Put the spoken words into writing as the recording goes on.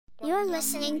You're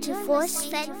listening to Force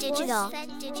Fed Digital.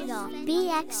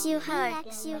 BX you heard.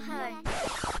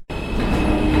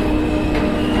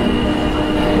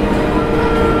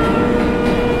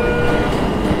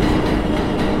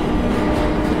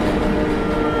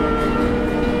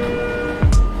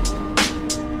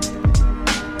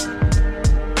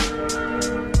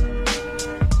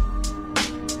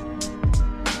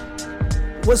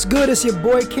 What's good? It's your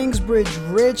boy Kingsbridge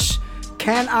Rich.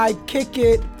 Can I kick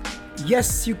it?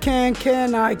 Yes, you can.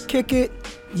 Can I kick it?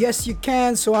 Yes, you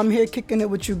can. So I'm here kicking it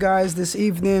with you guys this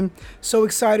evening. So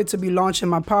excited to be launching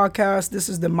my podcast. This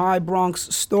is the My Bronx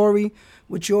Story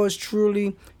with yours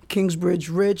truly, Kingsbridge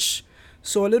Rich.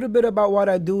 So a little bit about what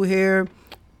I do here.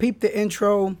 Peep the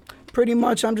intro. Pretty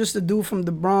much I'm just a dude from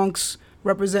the Bronx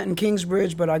representing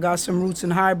Kingsbridge, but I got some roots in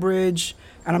Highbridge.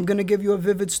 And I'm going to give you a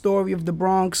vivid story of the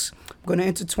Bronx. I'm going to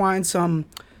intertwine some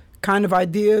kind of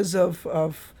ideas of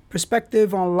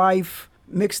perspective on life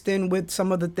mixed in with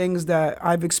some of the things that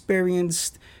I've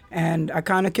experienced. And I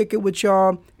kind of kick it with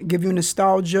y'all, give you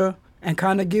nostalgia, and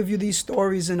kind of give you these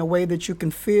stories in a way that you can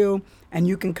feel and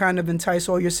you can kind of entice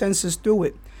all your senses through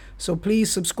it. So please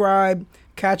subscribe,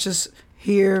 catch us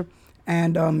here,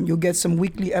 and you'll get some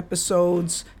weekly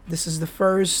episodes. This is the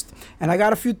first. And I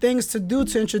got a few things to do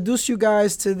to introduce you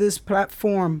guys to this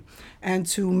platform and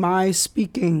to my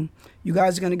speaking. You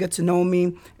guys are going to get to know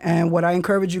me. And what I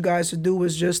encourage you guys to do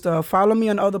is just follow me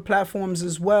on other platforms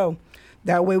as well.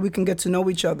 That way we can get to know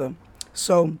each other.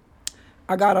 So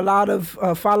I got a lot of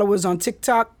followers on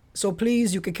TikTok. So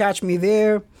please, you can catch me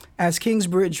there as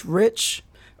Kingsbridge Rich.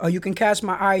 You can catch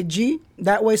my IG.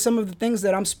 That way some of the things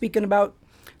that I'm speaking about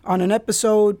on an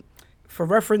episode, for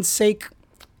reference sake,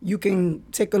 you can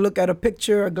take a look at a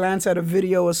picture, a glance at a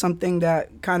video, or something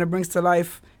that kind of brings to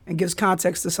life and gives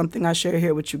context to something I share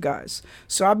here with you guys.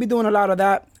 So I'll be doing a lot of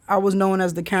that. I was known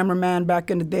as the cameraman back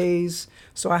in the days.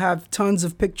 So I have tons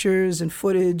of pictures and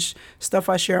footage, stuff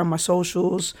I share on my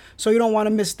socials. So you don't want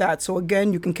to miss that. So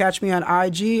again, you can catch me on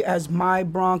IG as My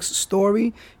Bronx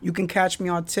Story. You can catch me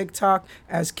on TikTok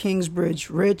as Kingsbridge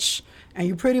Rich. And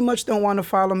you pretty much don't want to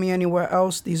follow me anywhere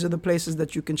else. These are the places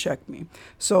that you can check me.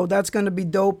 So that's going to be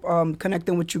dope,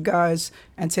 connecting with you guys.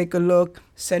 And take a look,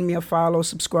 send me a follow,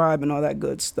 subscribe, and all that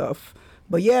good stuff.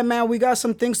 But yeah, man, we got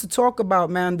some things to talk about,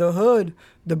 man. The hood,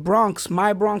 the Bronx,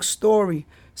 My Bronx Story.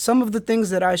 Some of the things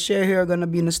that I share here are going to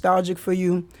be nostalgic for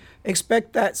you.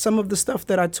 Expect that some of the stuff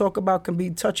that I talk about can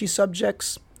be touchy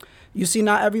subjects. You see,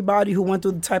 not everybody who went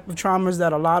through the type of traumas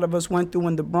that a lot of us went through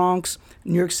in the Bronx,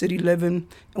 New York City living,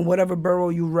 in whatever borough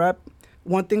you rep.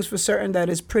 One thing's for certain, that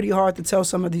it's pretty hard to tell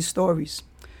some of these stories.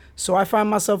 So I find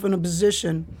myself in a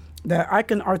position that I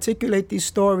can articulate these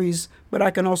stories, but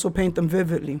I can also paint them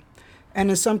vividly. And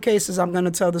in some cases, I'm going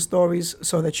to tell the stories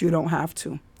so that you don't have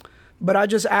to. But I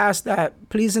just ask that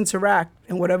please interact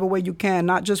in whatever way you can,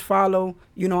 not just follow,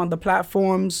 on the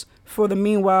platforms. For the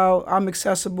meanwhile, I'm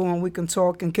accessible and we can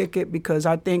talk and kick it, because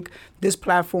I think this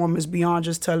platform is beyond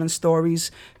just telling stories.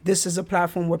 This is a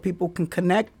platform where people can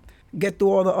connect, get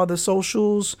through all the other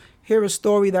socials, hear a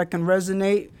story that can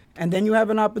resonate, and then you have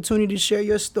an opportunity to share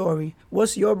your story.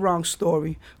 What's your Bronx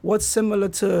story? What's similar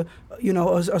to,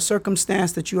 a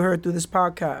circumstance that you heard through this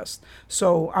podcast?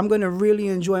 So I'm going to really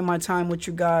enjoy my time with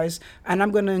you guys, and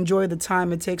I'm going to enjoy the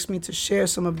time it takes me to share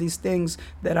some of these things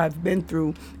that I've been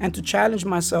through and to challenge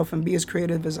myself and be as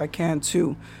creative as I can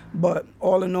too. But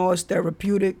all in all, it's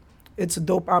therapeutic. It's a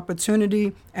dope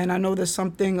opportunity, and I know there's a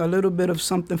little bit of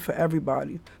something for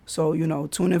everybody. So,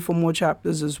 tune in for more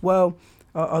chapters as well.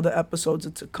 Other episodes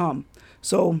are to come.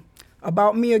 So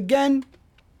about me again,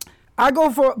 I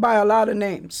go by a lot of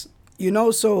names,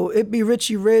 so it be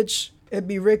Richie Rich, it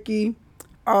be Ricky,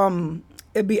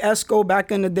 it be Esco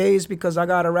back in the days, because I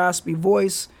got a raspy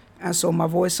voice. And so my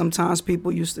voice, sometimes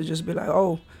people used to just be like,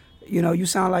 oh, you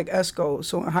sound like Esco.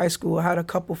 So in high school, I had a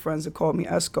couple friends that called me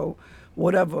Esco,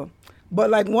 whatever. But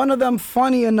like one of them,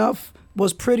 funny enough,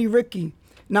 was Pretty Ricky.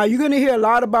 Now you're going to hear a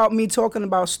lot about me talking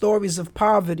about stories of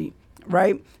poverty.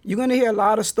 Right? You're going to hear a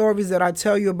lot of stories that I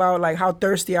tell you about, like how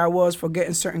thirsty I was for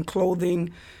getting certain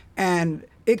clothing. And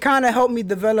it kind of helped me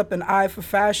develop an eye for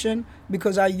fashion,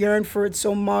 because I yearned for it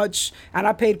so much. And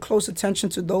I paid close attention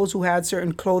to those who had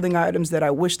certain clothing items that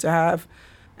I wished to have.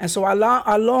 And so I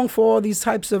long for all these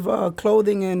types of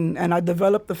clothing, and I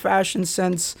developed the fashion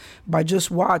sense by just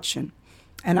watching.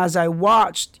 And as I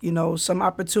watched, some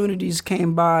opportunities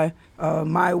came by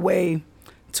my way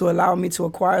to allow me to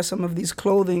acquire some of these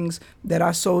clothings that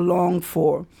I so longed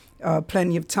for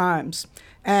plenty of times.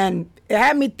 And it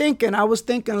had me thinking, I was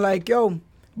thinking like,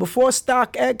 before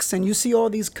StockX and you see all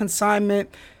these consignment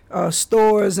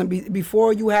stores, and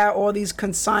before you had all these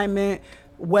consignment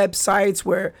websites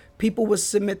where people would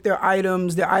submit their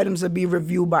items would be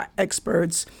reviewed by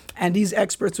experts, and these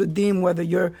experts would deem whether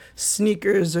your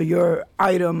sneakers or your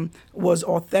item was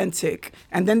authentic,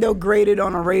 and then they'll grade it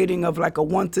on a rating of like a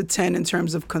 1 to 10 in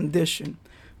terms of condition,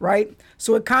 right?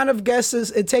 So it kind of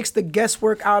it takes the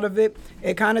guesswork out of it.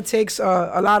 It kind of takes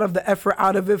a lot of the effort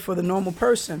out of it for the normal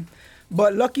person.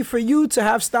 But lucky for you to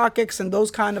have StockX and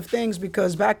those kind of things,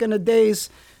 because back in the days,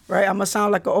 right, I'm going to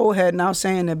sound like an old head now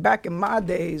saying that back in my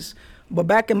days,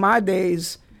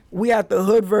 we had the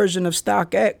hood version of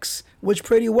StockX, which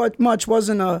pretty much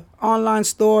wasn't an online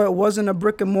store. It wasn't a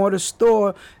brick and mortar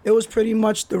store. It was pretty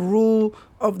much the rule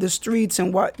of the streets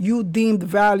and what you deemed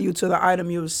value to the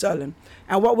item you were selling,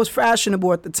 and what was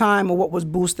fashionable at the time or what was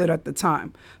boosted at the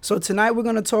time. So tonight we're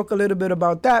going to talk a little bit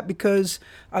about that, because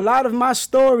a lot of my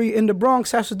story in the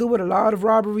Bronx has to do with a lot of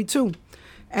robbery too.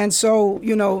 And so,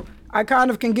 I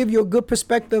kind of can give you a good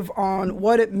perspective on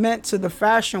what it meant to the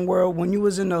fashion world when you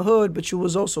was in the hood, but you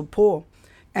was also poor.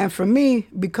 And for me,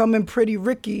 becoming Pretty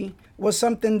Ricky was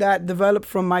something that developed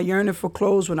from my yearning for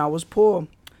clothes when I was poor.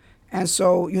 And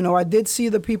so, I did see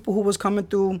the people who was coming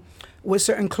through with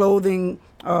certain clothing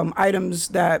items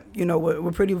that,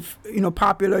 were pretty,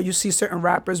 popular. You see certain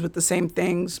rappers with the same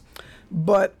things.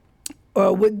 But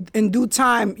in due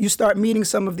time, you start meeting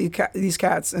some of these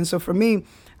cats. And so for me,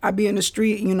 I be in the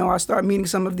street, I start meeting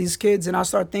some of these kids, and I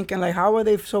start thinking, like, how are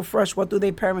they so fresh? What do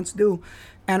their parents do?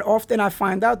 And often I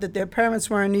find out that their parents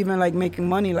weren't even, like, making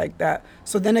money like that.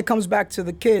 So then it comes back to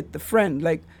the kid, the friend.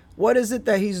 Like, what is it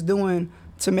that he's doing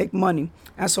to make money?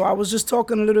 And so I was just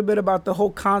talking a little bit about the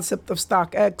whole concept of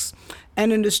StockX.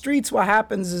 And in the streets, what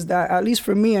happens is that, at least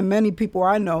for me and many people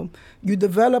I know, you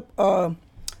develop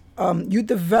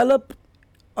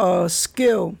a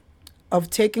skill of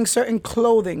taking certain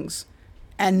clothings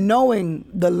and knowing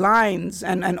the lines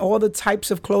and all the types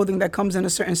of clothing that comes in a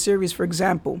certain series, for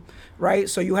example, right?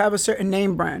 So you have a certain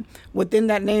name brand. Within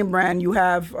that name brand, you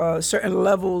have certain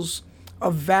levels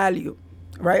of value,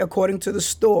 right, according to the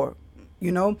store,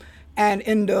 And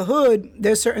in the hood,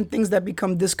 there's certain things that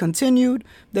become discontinued.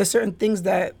 There's certain things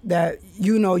that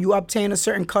you obtain a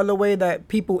certain colorway that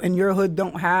people in your hood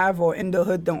don't have or in the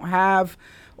hood don't have,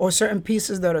 or certain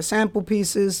pieces that are sample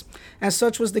pieces. And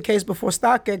such was the case before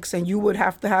StockX, and you would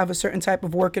have to have a certain type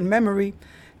of working memory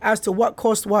as to what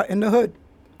cost what in the hood.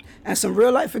 And some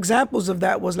real life examples of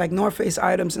that was like North Face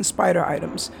items and Spider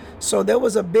items. So there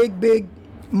was a big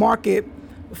market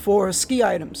for ski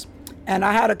items. And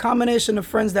I had a combination of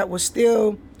friends that would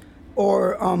steal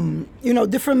or,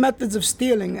 different methods of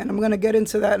stealing. And I'm going to get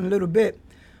into that in a little bit.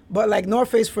 But like North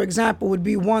Face, for example, would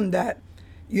be one that,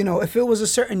 if it was a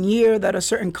certain year that a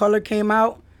certain color came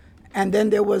out, and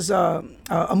then there was a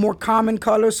more common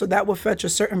color, so that would fetch a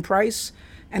certain price.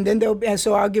 And then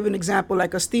so I'll give an example,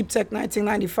 like a Steep Tech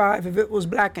 1995, if it was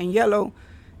black and yellow,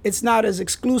 it's not as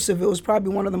exclusive. It was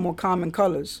probably one of the more common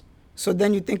colors. So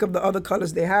then you think of the other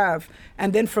colors they have.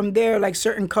 And then from there, like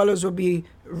certain colors would be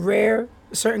rare.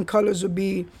 Certain colors would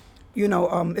be,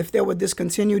 if they were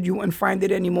discontinued, you wouldn't find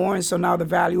it anymore. And so now the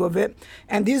value of it.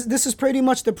 And this is pretty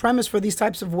much the premise for these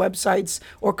types of websites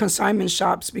or consignment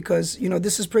shops, because,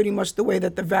 this is pretty much the way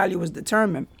that the value is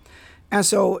determined. And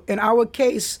so in our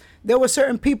case, there were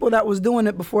certain people that was doing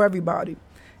it before everybody.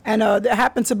 And there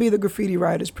happened to be the graffiti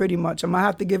writers, pretty much. I'm going to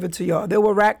have to give it to y'all. There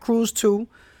were rack crews too.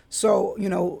 So,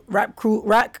 rack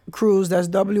crews, that's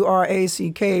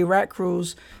WRACK, rack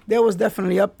crews, there was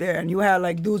definitely up there. And you had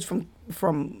like dudes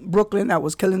from Brooklyn that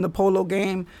was killing the polo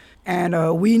game.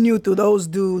 And we knew through those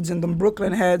dudes and them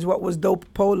Brooklyn heads what was dope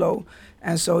polo.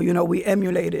 And so, we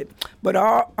emulated. But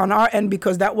on our end,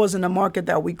 because that wasn't a market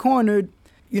that we cornered,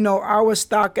 our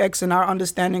StockX and our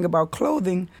understanding about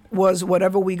clothing was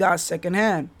whatever we got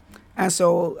secondhand. And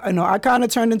so, I kind of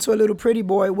turned into a little pretty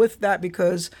boy with that,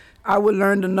 because I would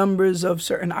learn the numbers of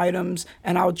certain items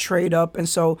and I would trade up. And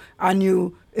so I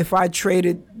knew if I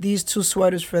traded these two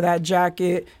sweaters for that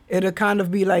jacket, it'll kind of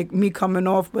be like me coming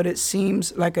off, but it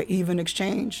seems like an even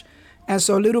exchange. And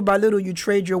so little by little, you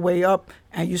trade your way up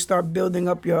and you start building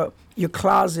up your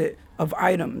closet of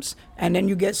items. And then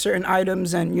you get certain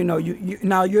items and,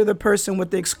 now you're the person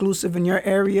with the exclusive in your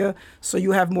area. So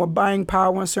you have more buying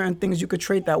power on certain things. You could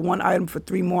trade that one item for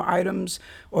 3 more items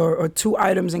or 2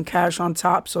 items in cash on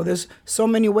top. So there's so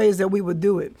many ways that we would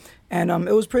do it. And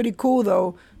it was pretty cool,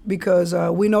 though, because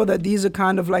we know that these are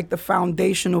kind of like the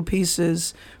foundational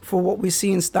pieces for what we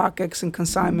see in StockX and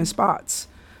consignment spots.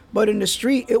 But in the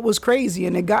street, it was crazy.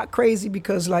 And it got crazy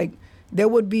because, like, there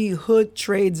would be hood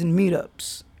trades and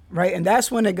meetups. Right. And that's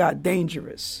when it got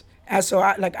dangerous. And so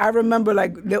I remember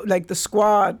like the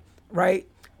squad, right,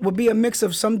 would be a mix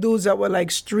of some dudes that were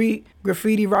like street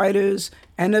graffiti writers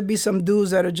And there'd be some dudes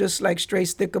that are just like straight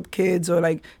stick-up kids or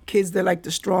like kids that like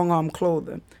the strong arm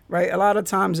clothing, right? A lot of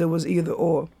times it was either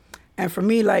or. And for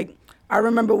me, like, I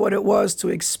remember what it was to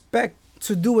expect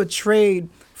to do a trade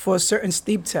for a certain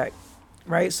steep tech,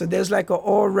 right? So there's like an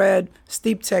all red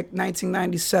steep tech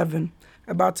 1997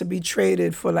 about to be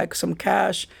traded for like some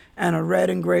cash and a red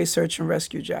and gray search and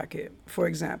rescue jacket, for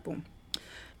example.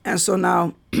 And so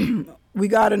now we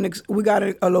got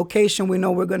a location we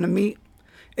know we're gonna meet.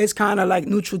 It's kind of like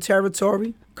neutral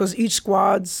territory because each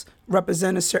squads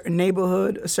represent a certain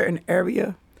neighborhood, a certain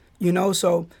area, you know,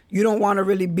 so you don't want to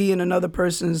really be in another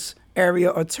person's area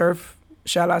or turf,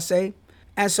 shall I say.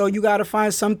 And so you got to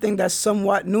find something that's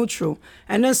somewhat neutral.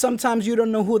 And then sometimes you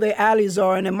don't know who their allies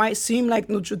are, and it might seem like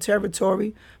neutral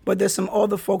territory, but there's some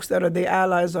other folks that are their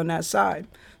allies on that side.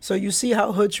 So you see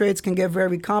how hood trades can get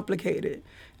very complicated.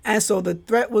 And so the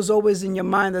threat was always in your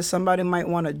mind that somebody might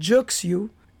want to jooks you,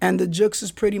 and the jooks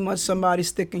is pretty much somebody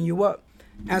sticking you up.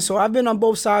 And so I've been on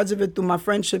both sides of it through my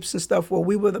friendships and stuff where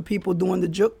we were the people doing the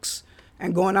jooks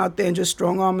and going out there and just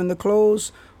strong-arming the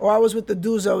clothes. Or I was with the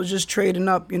dudes that was just trading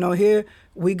up. You know, here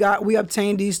we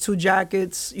obtained these 2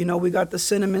 jackets. You know, we got the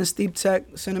cinnamon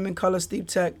color steep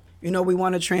tech. You know, we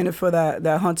want to train it for that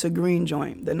hunter green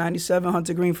joint, the 97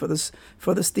 hunter green for the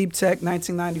steep tech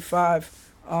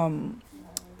 1995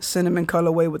 cinnamon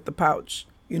colorway with the pouch.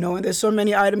 You know, and there's so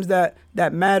many items that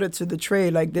matter to the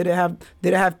trade. Like, did it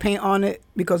have paint on it?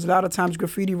 Because a lot of times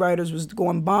graffiti writers was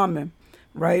going bombing,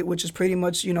 right? Which is pretty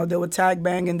much, you know, they were tag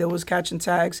banging, they was catching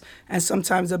tags, and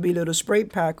sometimes there'll be little spray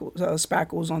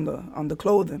spackles on the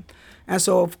clothing. And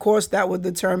so, of course, that would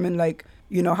determine, like,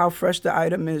 you know, how fresh the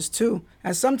item is too.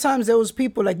 And sometimes there was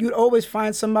people, like, you'd always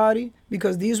find somebody,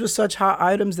 because these were such hot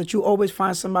items that you always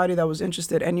find somebody that was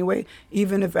interested anyway,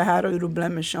 even if it had a little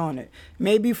blemish on it.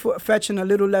 Maybe for fetching a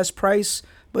little less price,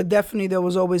 but definitely there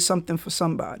was always something for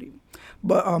somebody.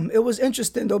 But it was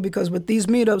interesting though, because with these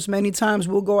meetups, many times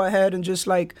we'll go ahead and just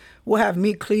like, we'll have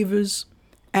meat cleavers,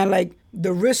 and like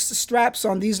the wrist straps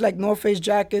on these like North Face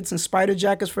jackets and spider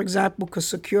jackets, for example, could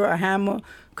secure a hammer,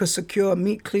 could secure a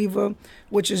meat cleaver,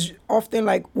 which is often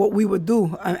like what we would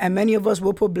do. And many of us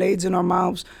will put blades in our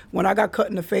mouths. When I got cut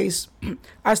in the face,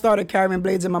 I started carrying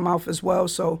blades in my mouth as well.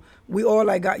 So we all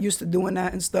like got used to doing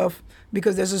that and stuff,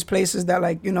 because there's just places that,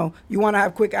 like, you know, you want to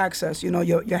have quick access. You know,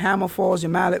 your hammer falls,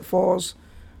 your mallet falls,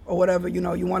 or whatever, you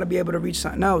know, you want to be able to reach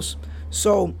something else.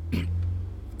 So,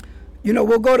 you know,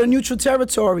 we'll go to neutral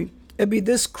territory. It'd be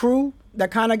this crew that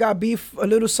kind of got beef, a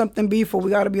little something beef, or we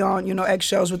got to be on, you know,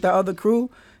 eggshells with the other crew.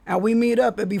 And we meet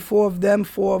up. It'd be 4 of them,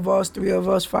 4 of us, 3 of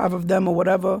us, 5 of them, or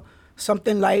whatever.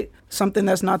 Something light, something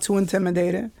that's not too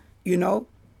intimidating, you know,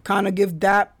 kind of give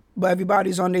dap, but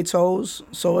everybody's on their toes.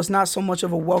 So it's not so much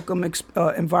of a welcome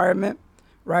environment,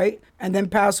 right? And then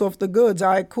pass off the goods. All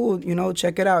right, cool. You know,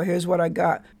 check it out. Here's what I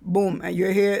got. Boom. And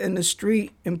you're here in the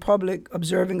street, in public,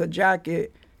 observing a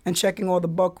jacket and checking all the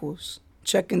buckles,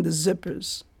 checking the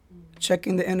zippers,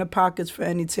 checking the inner pockets for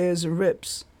any tears or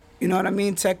rips. You know what I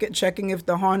mean? Checking if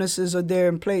the harnesses are there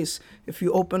in place. If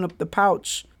you open up the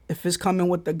pouch, if it's coming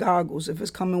with the goggles, if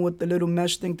it's coming with the little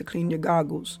mesh thing to clean your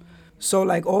goggles. So,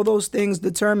 like, all those things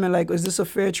determine, like, is this a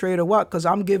fair trade or what? Because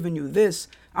I'm giving you this.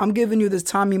 I'm giving you this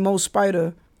Tommy Moe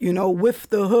Spider, you know, with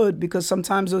the hood, because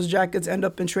sometimes those jackets end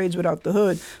up in trades without the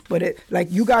hood. But it,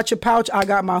 like, you got your pouch, I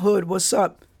got my hood. What's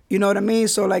up? You know what I mean?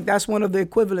 So, like, that's one of the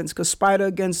equivalents, because Spider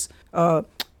against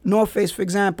North Face, for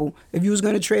example, if you was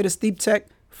going to trade a steep tech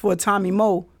for a Tommy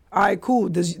Moe, all right, cool.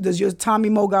 Does your Tommy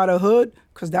Moe got a hood?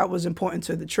 Because that was important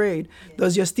to the trade.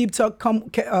 Does your steep tech come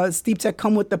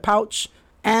with the pouch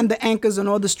and the anchors and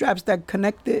all the straps that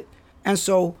connect it? And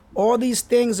so all these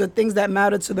things are things that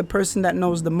matter to the person that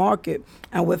knows the market.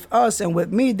 And with us and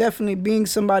with me, definitely being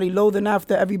somebody loathing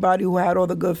after everybody who had all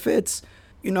the good fits,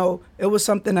 you know, it was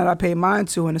something that I paid mind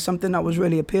to, and it's something that was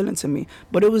really appealing to me.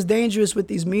 But it was dangerous with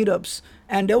these meetups.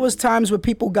 And there was times where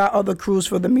people got other crews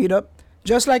for the meetup.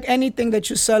 Just like anything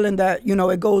that you're selling that, you know,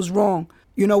 it goes wrong.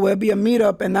 You know, where it'd be a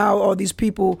meetup and now all these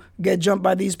people get jumped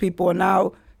by these people, and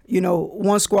now, you know,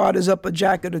 one squad is up a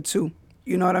jacket or 2.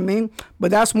 You know what I mean?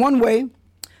 But that's one way.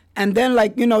 And then,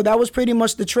 like, you know, that was pretty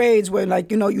much the trades where,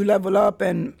 like, you know, you level up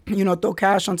and, you know, throw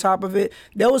cash on top of it.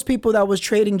 There was people that was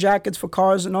trading jackets for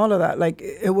cars and all of that. Like,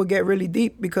 it would get really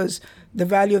deep, because the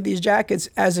value of these jackets,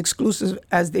 as exclusive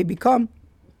as they become,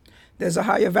 there's a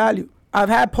higher value. I've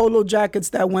had polo jackets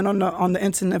that went on the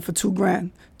internet for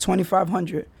 $2,000,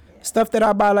 $2,500. Stuff that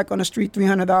I buy like on the street,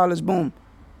 $300, boom.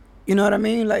 You know what I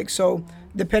mean? Like, so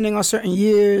depending on certain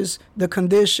years, the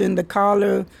condition, the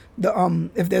collar,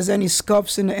 if there's any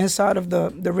scuffs in the inside of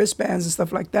the wristbands and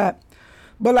stuff like that.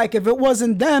 But like, if it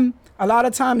wasn't them, a lot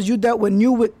of times you dealt with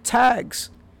new with tags,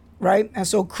 right? And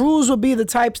so crews will be the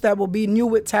types that will be new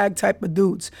with tag type of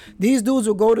dudes. These dudes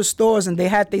will go to stores and they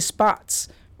had their spots,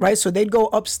 right? So they'd go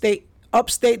upstate.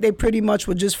 Upstate, they pretty much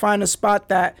would just find a spot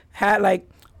that had like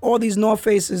all these North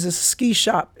Faces. It's a ski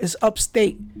shop. It's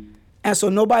upstate. And so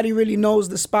nobody really knows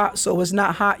the spot, so it's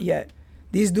not hot yet.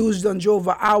 These dudes done drove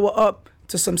an hour up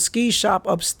to some ski shop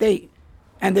upstate,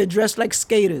 and they're dressed like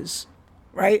skaters,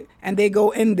 right? And they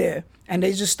go in there, and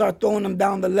they just start throwing them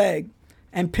down the leg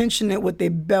and pinching it with their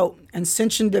belt and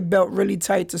cinching their belt really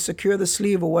tight to secure the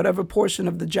sleeve or whatever portion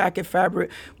of the jacket fabric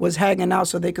was hanging out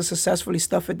so they could successfully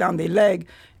stuff it down their leg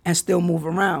and still move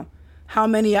around. How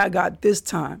many I got this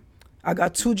time? I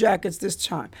got 2 jackets this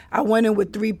time. I went in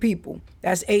with 3 people.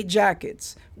 That's 8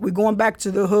 jackets. We're going back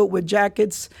to the hood with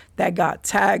jackets that got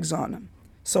tags on them.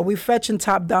 So we fetching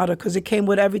top dollar because it came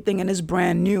with everything and it's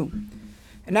brand new.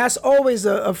 And that's always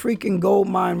a freaking gold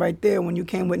mine right there when you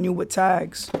came with new with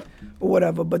tags or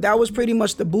whatever. But that was pretty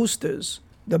much the boosters.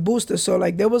 So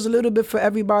like there was a little bit for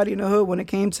everybody in the hood when it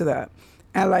came to that.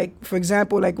 And like, for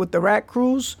example, like with the rat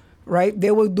crews, right?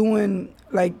 They were doing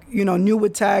like, you know, new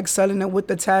with tags, selling it with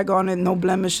the tag on it, no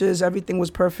blemishes. Everything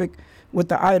was perfect with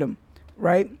the item,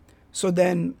 right? So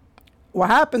then what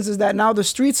happens is that now the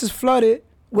streets is flooded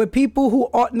with people who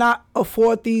ought not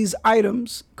afford these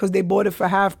items because they bought it for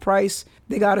half price.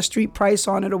 They got a street price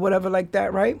on it or whatever like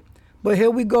that, right? But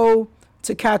here we go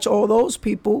to catch all those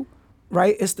people,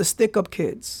 right? It's the stick-up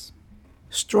kids.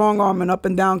 Strong-arming up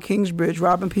and down Kingsbridge,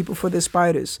 robbing people for their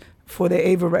spiders, for their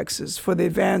Avorexes, for their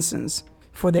Vansons,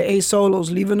 for their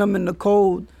A-Solos, leaving them in the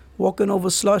cold, walking over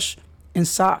slush in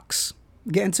socks,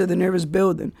 getting to the nearest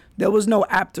building. There was no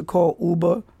app to call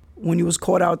Uber. When you was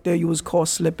caught out there, you was caught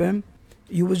slipping.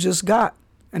 You was just got,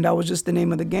 and that was just the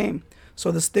name of the game.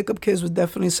 So the stick-up kids was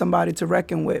definitely somebody to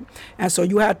reckon with. And so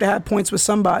you had to have points with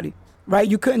somebody, right?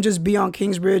 You couldn't just be on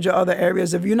Kingsbridge or other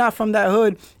areas. If you're not from that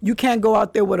hood, you can't go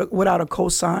out there without a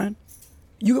cosign.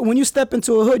 When you step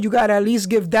into a hood, you got to at least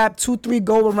give that 2-3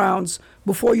 go-arounds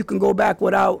before you can go back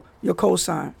without your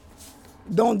cosign.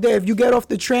 Don't dare. If you get off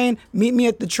the train, meet me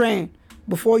at the train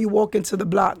before you walk into the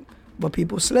block. But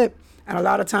people slip. And a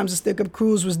lot of times the stick-up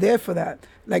crews was there for that.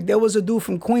 Like there was a dude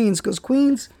from Queens, because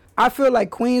Queens, I feel like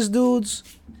Queens dudes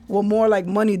were more like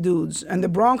money dudes. And the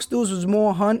Bronx dudes was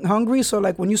more hungry. So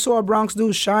like when you saw a Bronx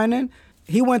dude shining,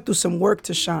 he went through some work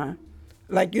to shine.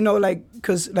 Like, you know, like,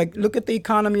 because like look at the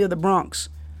economy of the Bronx.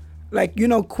 Like, you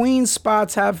know, Queens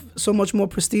spots have so much more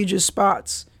prestigious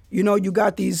spots. You know, you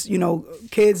got these, you know,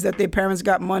 kids that their parents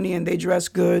got money and they dress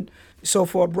good. So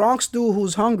for a Bronx dude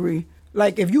who's hungry,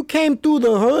 like if you came through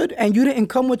the hood and you didn't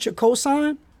come with your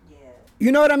cosign,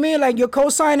 you know what I mean? Like your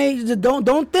cosign ain't,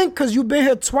 don't think because you've been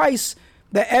here twice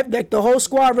that the whole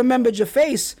squad remembered your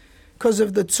face. Because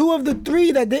if the 2 of the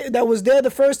 3 that was there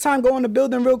the first time go in the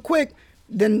building real quick,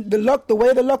 then the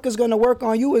way the luck is going to work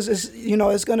on you is, you know,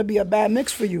 it's going to be a bad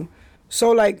mix for you.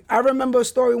 So like I remember a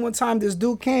story one time this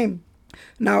dude came.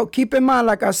 Now keep in mind,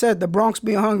 like I said, the Bronx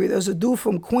being hungry. There's a dude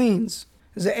from Queens.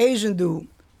 There's an Asian dude,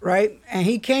 right? And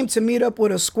he came to meet up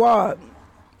with a squad,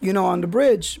 you know, on the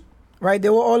bridge, right? They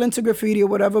were all into graffiti or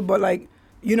whatever, but like,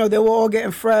 you know, they were all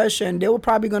getting fresh and they were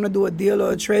probably going to do a deal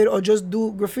or a trade or just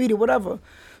do graffiti, whatever.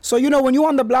 So, you know, when you're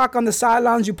on the block on the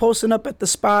sidelines, you posting up at the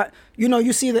spot, you know,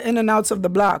 you see the in and outs of the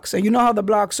blocks. And you know how the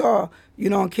blocks are. You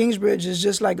know, on Kingsbridge, it's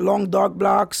just like long, dark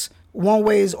blocks, one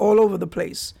ways all over the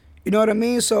place. You know what I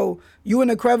mean? So you in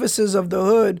the crevices of the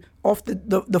hood, off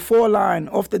the 4 line,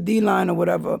 off the D line or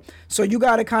whatever. So you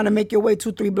got to kind of make your way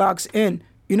 2-3 blocks in.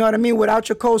 You know what I mean? Without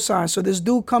your cosign. So this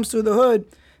dude comes through the hood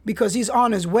because he's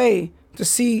on his way to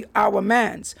see our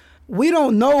mans. We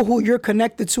don't know who you're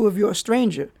connected to if you're a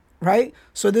stranger, right?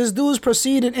 So this dude's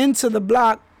proceeding into the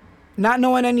block, not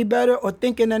knowing any better or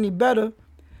thinking any better,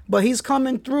 but he's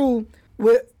coming through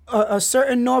with a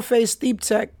certain North Face Steep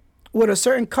Tech with a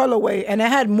certain colorway, and it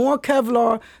had more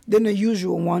Kevlar than the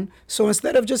usual one. So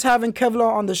instead of just having Kevlar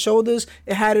on the shoulders,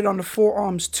 it had it on the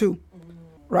forearms too,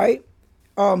 right?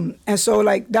 And so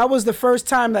like that was the first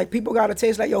time like people got a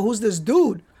taste like, yo, who's this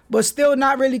dude? But still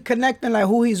not really connecting like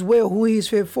who he's with, who he's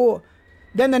here for.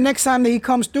 Then the next time that he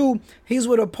comes through, he's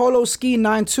with a Polo Ski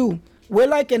 9.2. We're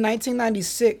like in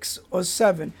 1996 or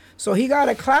 7. So he got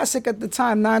a classic at the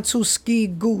time, 9.2 Ski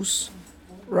Goose,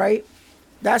 right?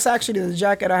 That's actually the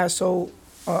jacket I had sold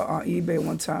on eBay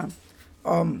one time.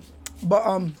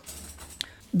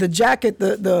 The jacket,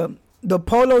 the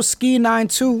Polo Ski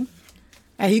 9.2,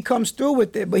 and he comes through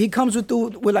with it, but he comes with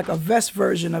like a vest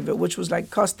version of it, which was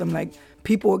like custom, like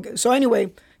people. So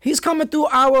anyway, he's coming through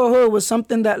our hood with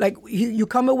something that like you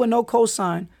come in with no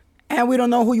cosign, and we don't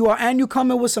know who you are, and you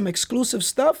come in with some exclusive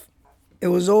stuff. It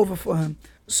was over for him.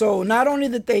 So not only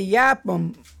did they yap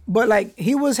him, but like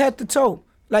he was head to toe.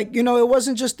 Like, you know, it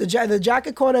wasn't just the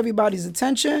jacket caught everybody's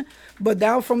attention, but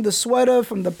down from the sweater,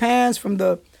 from the pants,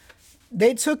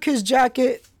 they took his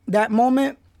jacket that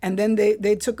moment, and then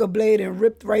they took a blade and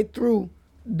ripped right through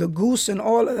the goose and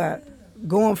all of that,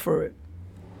 going for it,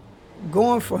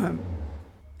 going for him.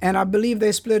 And I believe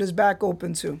they split his back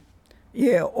open too.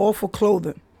 Yeah, all for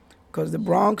clothing. Because the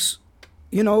Bronx,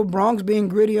 you know, Bronx being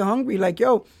gritty and hungry, like,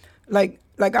 yo, like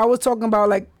I was talking about,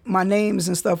 like, my names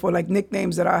and stuff, or, like,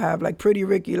 nicknames that I have, like Pretty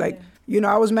Ricky, like, you know,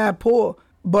 I was mad poor,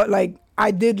 but, like, I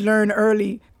did learn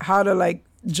early how to, like,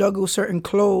 juggle certain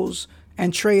clothes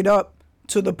and trade up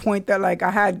to the point that, like, I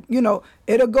had, you know,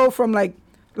 it'll go from, like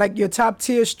your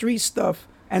top-tier street stuff,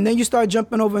 and then you start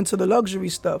jumping over into the luxury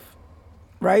stuff,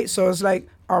 right? So it's like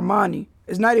Armani.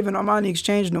 It's not even Armani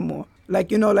Exchange no more.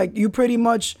 Like, you know, like, you pretty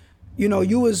much, you know,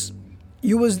 you was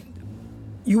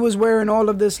wearing all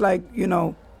of this, like, you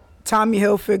know, Tommy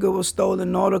Hilfiger was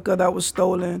stolen, Nautica that was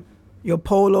stolen, your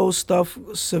Polo stuff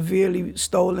severely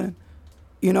stolen.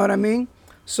 You know what I mean?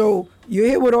 So you're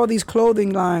here with all these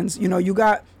clothing lines. You know, you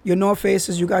got your North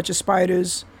Faces, you got your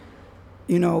Spiders,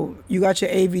 you know, you got your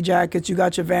AV jackets, you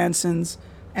got your Vansons,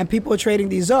 and people are trading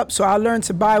these up. So I learned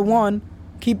to buy one,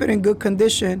 keep it in good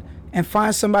condition, and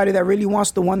find somebody that really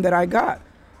wants the one that I got.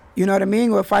 You know what I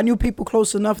mean? Or if I knew people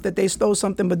close enough that they stole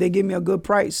something, but they give me a good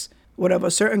price, whatever,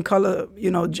 certain color,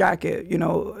 you know, jacket, you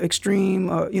know, extreme,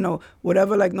 you know,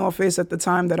 whatever, like North Face at the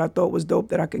time that I thought was dope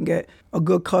that I can get a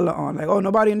good color on. Like, oh,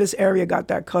 nobody in this area got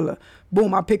that color.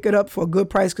 Boom, I pick it up for a good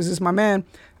price because it's my man.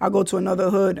 I go to another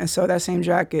hood and sell that same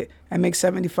jacket and make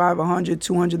 $75, $100,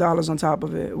 $200 on top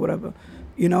of it, whatever,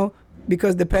 you know,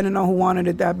 because depending on who wanted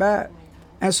it that bad.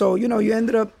 And so, you know, you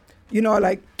ended up, you know,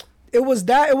 like, it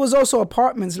was also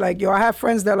apartments. Like, yo, I have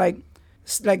friends that, like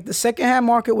the secondhand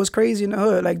market was crazy in the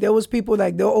hood. Like, there was people,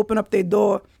 like, they'll open up their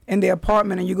door in their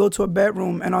apartment and you go to a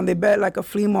bedroom and on their bed, like a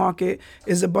flea market,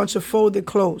 is a bunch of folded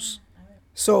clothes.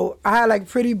 So I had, like,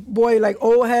 pretty boy, like,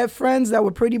 old head friends that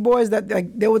were pretty boys that,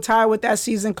 like, they were tired with that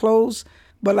season clothes.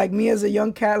 But, like, me as a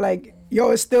young cat, like,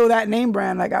 yo, it's still that name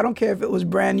brand. Like, I don't care if it was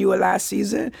brand new or last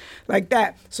season, like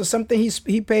that. So something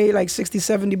he paid like $60,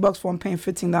 $70 for, I'm paying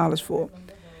 $15 for.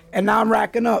 And now I'm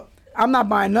racking up. I'm not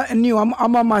buying nothing new. I'm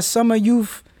on my summer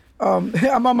youth.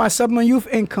 I'm on my summer youth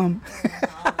income.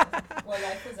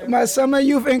 My summer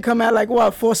youth income at, like,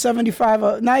 what,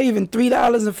 $4.75? Not even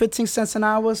 $3.15 an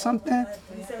hour or something.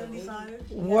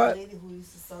 What?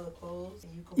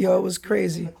 Yo, it was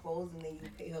crazy.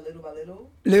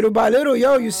 Little by little,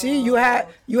 yo. You see, you had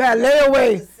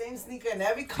layaway. Same sneaker in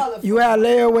every color. You had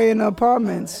layaway in the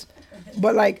apartments.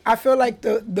 But, like, I feel like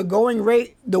the going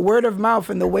rate, the word of mouth,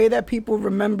 and the way that people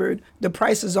remembered the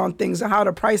prices on things and how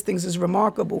to price things is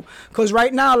remarkable. Because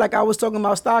right now, like I was talking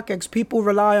about StockX, people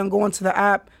rely on going to the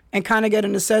app and kind of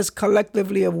getting a sense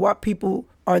collectively of what people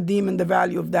are deeming the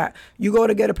value of that. You go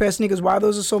to get a pair of sneakers, why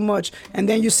those are so much? And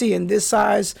then you see in this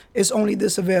size, it's only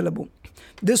this available.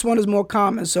 This one is more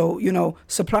common, so, you know,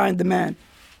 supply and demand.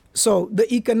 So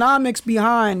the economics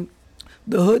behind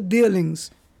the hood dealings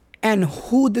and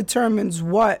who determines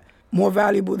what more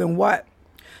valuable than what.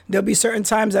 There'll be certain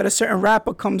times that a certain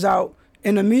rapper comes out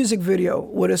in a music video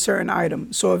with a certain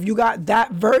item. So if you got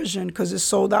that version, because it's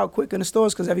sold out quick in the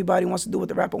stores because everybody wants to do what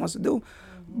the rapper wants to do,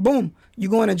 boom, you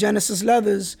go into Genesis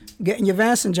Leathers, getting your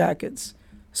Vanson jackets.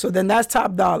 So then that's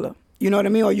top dollar. You know what I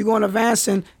mean? Or you go into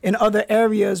Vanson in other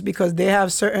areas because they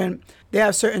have certain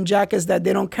jackets that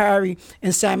they don't carry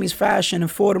in Sammy's Fashion and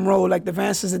Fordham Road, like the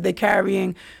Vansons that they're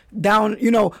carrying down,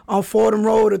 you know, on Fordham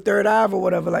Road or 3rd Ave or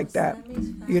whatever like that.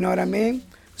 You know what I mean?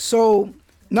 So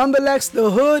nonetheless,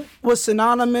 the hood was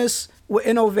synonymous with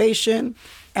innovation.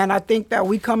 And I think that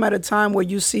we come at a time where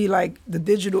you see, like, the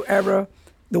digital era,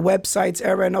 the websites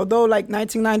era. And although, like,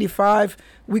 1995,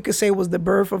 we could say was the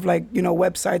birth of, like, you know,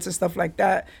 websites and stuff like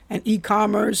that and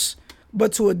e-commerce.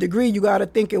 But to a degree, you got to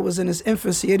think it was in its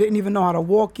infancy. It didn't even know how to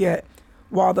walk yet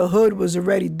while the hood was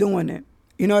already doing it.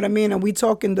 You know what I mean? And we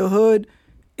talking the hood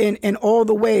in all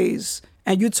the ways.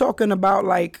 And you're talking about,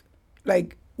 like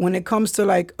when it comes to,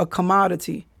 like, a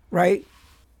commodity, right?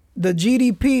 The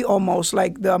GDP almost,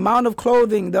 like the amount of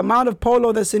clothing, the amount of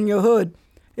polo that's in your hood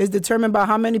is determined by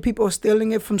how many people are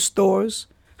stealing it from stores,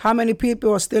 how many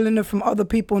people are stealing it from other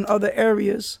people in other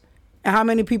areas, and how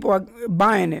many people are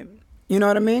buying it. You know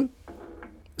what I mean?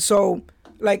 So,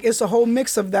 like, it's a whole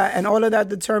mix of that, and all of that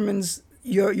determines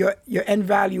your end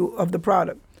value of the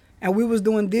product. And we was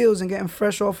doing deals and getting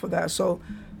fresh off of that. So,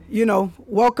 you know,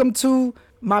 welcome to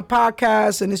my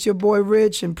podcast, and it's your boy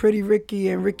Rich and Pretty Ricky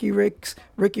and Richie Rich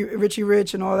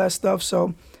and all that stuff.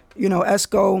 So, you know,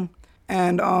 Esco.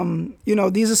 And,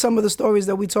 these are some of the stories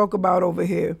that we talk about over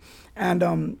here.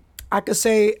 And I could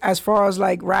say as far as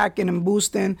like racking and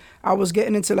boosting, I was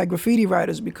getting into like graffiti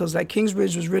writers because like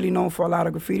Kingsbridge was really known for a lot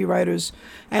of graffiti writers.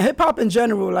 And hip hop in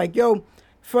general, like,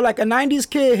 for like a 90s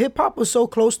kid, hip hop was so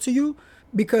close to you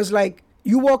because like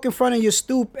you walk in front of your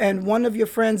stoop and one of your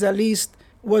friends at least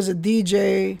was a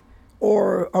DJ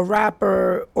or a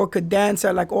rapper or could dance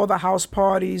at like all the house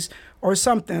parties or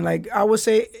something. Like I would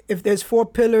say if there's 4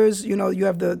 pillars, you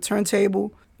have the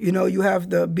turntable, you have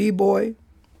the b-boy,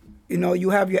 you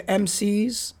have your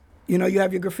MCs, you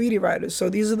have your graffiti writers. So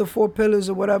these are the 4 pillars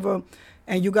or whatever.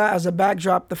 And you got as a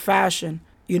backdrop the fashion,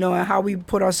 and how we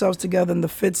put ourselves together and the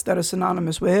fits that are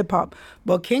synonymous with hip hop.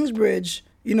 But Kingsbridge,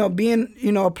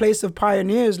 being, a place of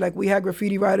pioneers, like we had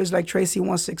graffiti writers like Tracy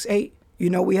 168.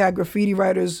 We had graffiti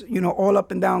writers, all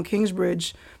up and down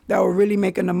Kingsbridge that were really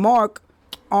making a mark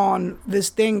on this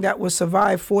thing that would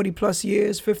survive 40 plus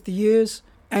years, 50 years.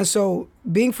 And so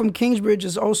being from Kingsbridge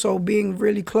is also being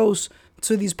really close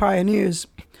to these pioneers,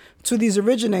 to these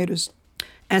originators,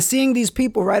 and seeing these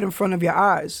people right in front of your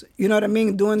eyes, you know what I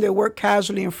mean? Doing their work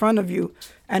casually in front of you.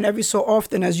 And every so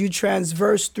often as you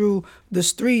transverse through the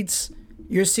streets,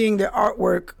 you're seeing their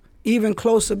artwork even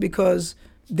closer because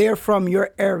they're from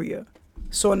your area.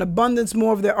 So an abundance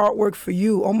more of their artwork for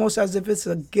you, almost as if it's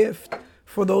a gift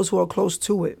for those who are close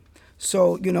to it.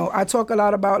 So, I talk a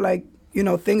lot about like,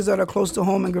 things that are close to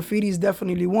home, and graffiti is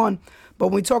definitely one. But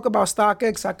when we talk about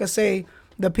StockX, I could say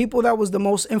the people that was the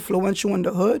most influential in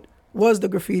the hood was the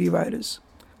graffiti writers.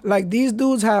 Like these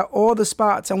dudes had all the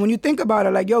spots. And when you think about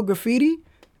it, like, graffiti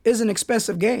is an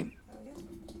expensive game.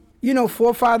 $4,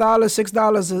 $5,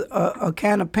 $6 a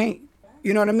can of paint.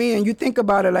 You know what I mean? And you think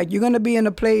about it, like you're going to be in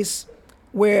a place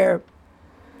where,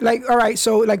 like, all right,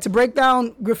 so like to break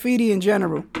down graffiti in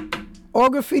general, all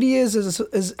graffiti is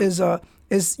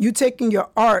you taking your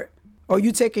art or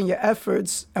you taking your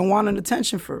efforts and wanting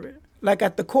attention for it. Like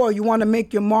at the core, you want to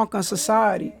make your mark on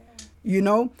society,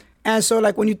 And so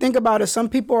like when you think about it, some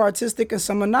people are artistic and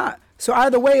some are not. So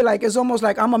either way, like it's almost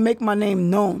like I'm going to make my name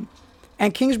known.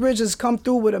 And Kingsbridge has come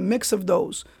through with a mix of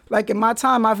those. Like in my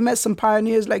time, I've met some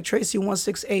pioneers like Tracy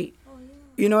 168.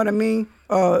 You know what I mean?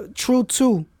 True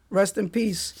 2, rest in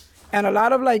peace. And a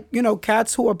lot of like,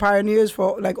 cats who are pioneers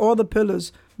for like all the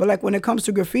pillars. But like when it comes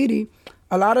to graffiti,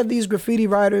 a lot of these graffiti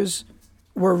writers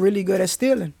were really good at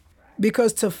stealing.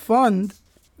 Because to fund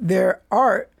their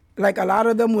art, like a lot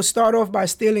of them would start off by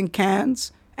stealing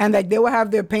cans. And like they would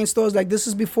have their paint stores. Like this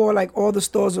is before like all the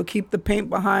stores would keep the paint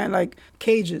behind like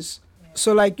cages.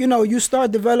 So like, you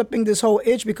start developing this whole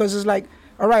itch because it's like,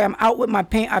 all right, I'm out with my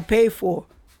paint I paid for.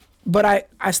 But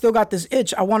I still got this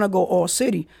itch. I want to go all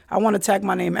city. I want to tag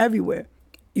my name everywhere.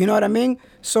 You know what I mean?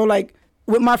 So like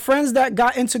with my friends that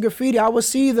got into graffiti, I would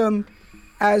see them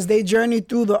as they journey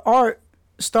through the art,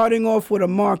 starting off with a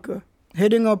marker,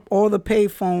 hitting up all the pay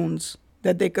phones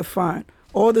that they could find,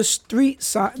 all the street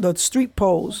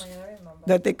poles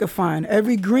that they could find.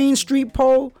 Every green street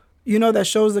pole, that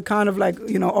shows the kind of like,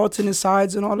 alternate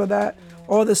sides and all of that.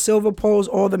 All the silver poles,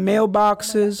 all the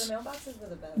mailboxes. The mailboxes were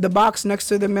the best. The box next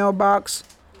to the mailbox.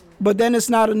 But then it's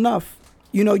not enough.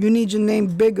 You need your name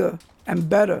bigger and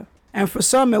better. And for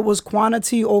some, it was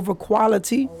quantity over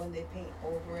quality. Or when they paint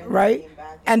over it, right?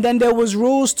 And then there was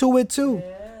rules to it too.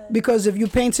 Yeah. Because if you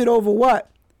painted over what?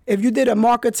 If you did a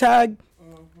marker tag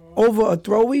over a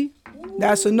throwy,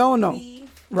 that's a no-no,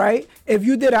 right? If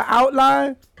you did an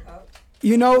outline,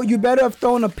 you better have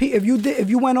thrown a piece. If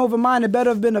you went over mine, it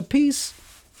better have been a piece,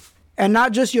 and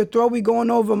not just your throwy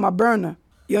going over my burner.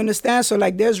 You understand? So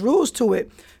like, there's rules to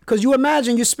it. Cause you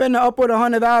imagine you spending upward of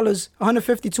 $100, $150,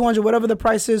 $200, whatever the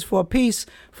price is for a piece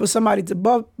for somebody to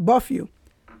buff you.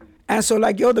 And so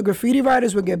like, the graffiti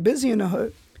writers would get busy in the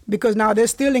hood because now they're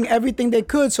stealing everything they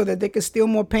could so that they could steal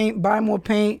more paint, buy more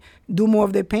paint, do more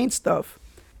of their paint stuff.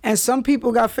 And some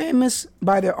people got famous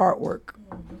by their artwork.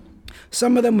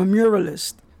 Some of them were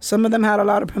muralists. Some of them had a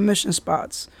lot of permission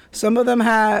spots. Some of them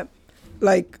had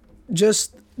like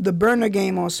just the burner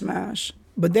game on Smash.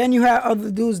 But then you had other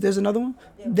dudes. There's another one.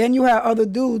 Yeah. Then you had other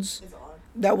dudes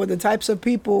that were the types of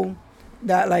people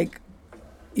that like,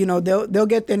 they'll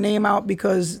get their name out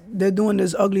because they're doing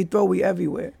this ugly throwy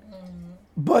everywhere.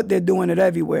 But they're doing it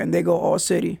everywhere and they go all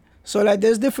city. So like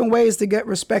there's different ways to get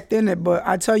respect in it. But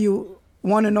I tell you,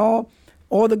 one and all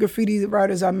the graffiti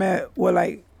writers I met were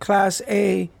like Class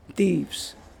A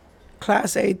thieves.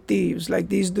 Class A thieves. Like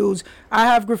these dudes. I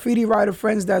have graffiti writer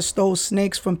friends that stole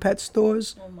snakes from pet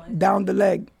stores down the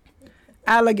leg.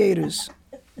 Alligators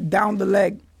down the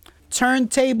leg.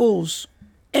 Turntables.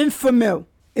 Infamil.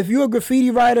 If you're a graffiti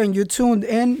writer and you're tuned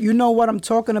in, you know what I'm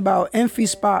talking about. Infy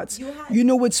spots. You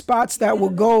know which spots that will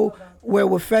go where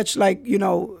would fetch like, you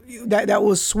know, that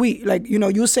was sweet. Like, you know,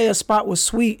 you say a spot was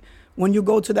sweet when you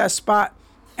go to that spot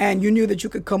and you knew that you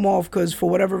could come off because for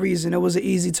whatever reason, it was an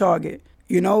easy target.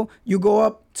 You know, you go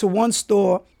up to one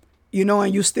store, you know,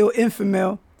 and you steal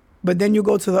Infamil, but then you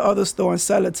go to the other store and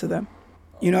sell it to them.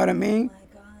 You know what I mean? Oh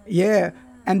my God. Yeah.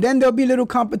 And then there'll be little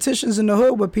competitions in the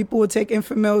hood where people would take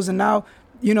Infamils and now,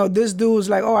 you know, this dude's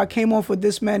like, oh, I came off with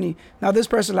this many. Now this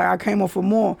person like, I came off with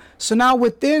more. So now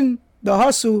within the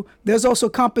hustle, there's also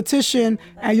competition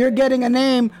and you're getting a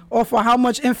name off of how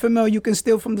much Infamil you can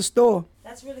steal from the store.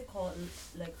 That's really called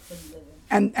like hood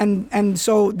living. And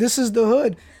so this is the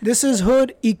hood. This is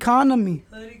hood economy.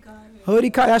 Hood economy.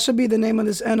 That should be the name of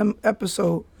this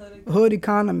episode. Hood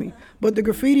economy. But the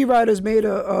graffiti writers made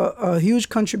a huge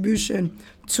contribution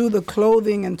to the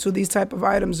clothing and to these type of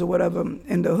items or whatever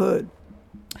in the hood.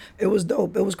 It was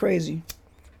dope. It was crazy.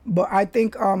 But I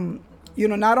think, you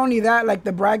know, not only that, like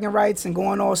the bragging rights and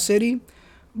going all city,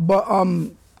 but,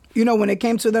 you know, when it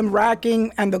came to them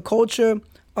racking and the culture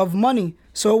of money.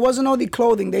 So it wasn't only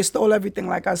clothing. They stole everything.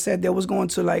 Like I said, they was going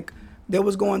to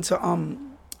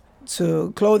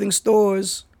clothing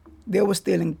stores. They were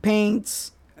stealing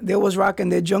paints. They was rocking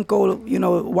their Junko, you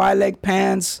know, wide leg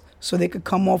pants so they could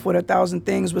come off with 1,000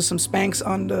 things with some Spanx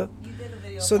under.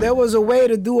 So there was a way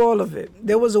to do all of it.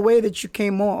 There was a way that you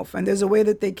came off, and there's a way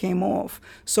that they came off.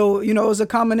 So, you know, it was a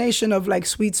combination of like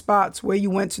sweet spots where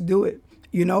you went to do it.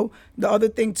 You know, the other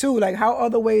thing too, like how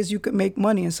other ways you could make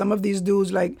money. And some of these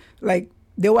dudes, like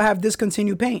they will have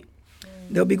discontinued paint.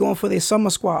 They'll be going for their summer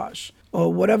squash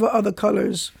or whatever other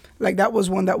colors. Like that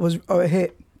was one that was a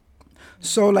hit.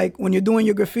 So like when you're doing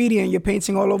your graffiti and you're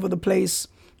painting all over the place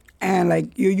and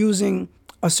like you're using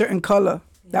a certain color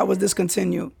that was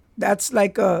discontinued, that's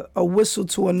like a whistle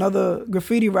to another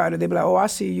graffiti writer. They be like, oh, I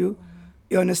see you.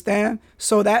 You understand?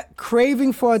 So that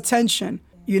craving for attention,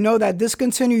 you know, that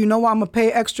discontinue, you know what, I'm going to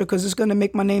pay extra because it's going to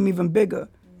make my name even bigger.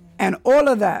 And all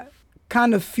of that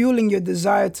kind of fueling your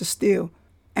desire to steal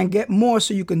and get more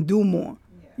so you can do more.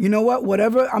 You know what?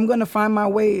 Whatever, I'm going to find my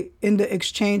way in the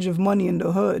exchange of money in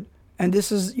the hood. And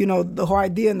this is, you know, the whole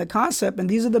idea and the concept. And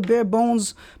these are the bare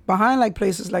bones behind like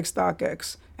places like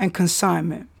StockX and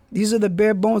consignment. These are the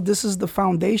bare bones. This is the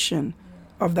foundation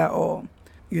of that all,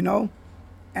 you know?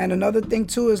 And another thing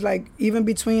too is like even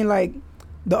between like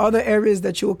the other areas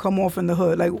that you will come off in the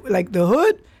hood. Like the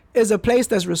hood is a place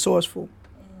that's resourceful.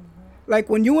 Like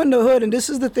when you in the hood, and this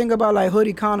is the thing about like hood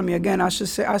economy, again, I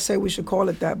say we should call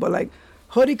it that, but like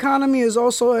hood economy is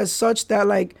also as such that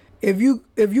like if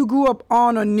you grew up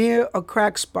on or near a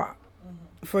crack spot,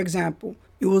 for example,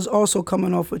 it was also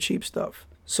coming off of cheap stuff.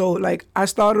 So like I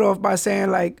started off by saying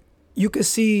like you could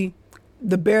see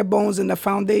the bare bones and the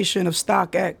foundation of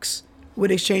StockX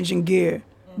with exchanging gear.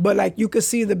 But like you could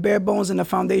see the bare bones and the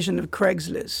foundation of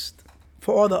Craigslist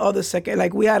for all the other second.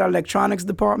 Like we had an electronics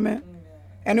department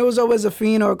and it was always a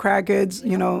fiend or crackheads,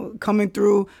 you know, coming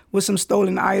through with some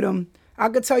stolen item. I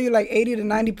could tell you like 80 to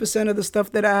 90% of the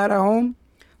stuff that I had at home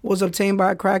was obtained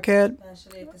by a crackhead.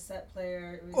 Especially a cassette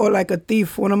player. Or like a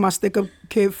thief, one of my stick-up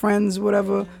kid friends,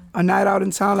 whatever, a night out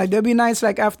in town. Like there'll be nights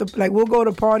like after, like we'll go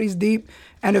to parties deep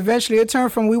and eventually it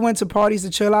turned from we went to parties to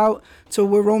chill out to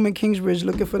we're roaming Kingsbridge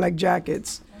looking for like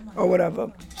jackets or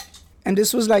whatever. And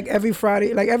this was like every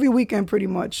Friday, like every weekend pretty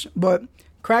much. But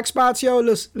crack spots, yo,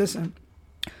 listen.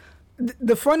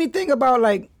 The funny thing about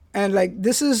like, and like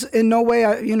this is in no way,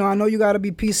 I know you gotta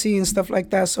be PC and stuff like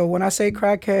that. So when I say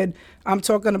crackhead, I'm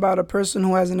talking about a person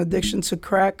who has an addiction to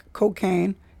crack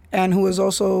cocaine and who is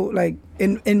also like,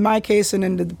 in my case and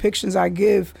in the depictions I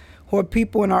give, who are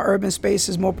people in our urban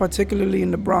spaces, more particularly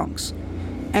in the Bronx.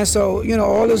 And so, you know,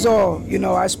 all is all. You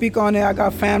know, I speak on it. I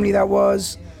got family that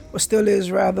was, or still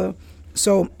is rather.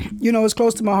 So, you know, it's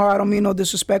close to my heart. I don't mean no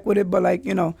disrespect with it, but like,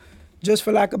 you know, just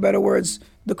for lack of better words,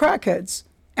 the crackheads.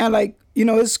 And like, you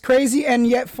know, it's crazy and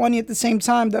yet funny at the same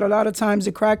time that a lot of times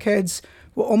the crackheads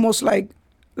were almost like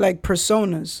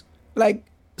personas. Like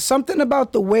something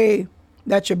about the way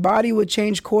that your body would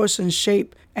change course and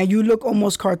shape and you look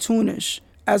almost cartoonish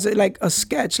as like a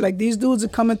sketch. Like these dudes are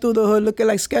coming through the hood looking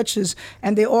like sketches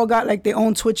and they all got like their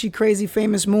own twitchy, crazy,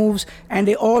 famous moves and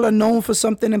they all are known for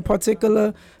something in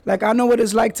particular. Like I know what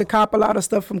it's like to cop a lot of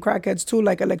stuff from crackheads too,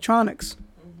 like electronics,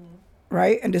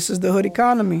 right? And this is the hood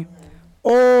economy.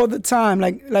 All the time,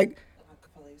 like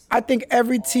I think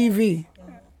every TV,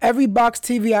 every box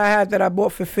TV I had that I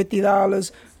bought for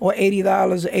 $50 or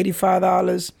 $80 or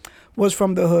 $85 was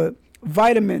from the hood.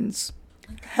 Vitamins,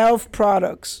 health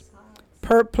products,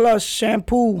 Pert Plus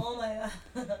shampoo. Oh my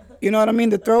God. You know what I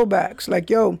mean? The throwbacks. Like,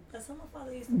 yo,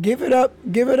 give it up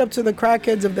to the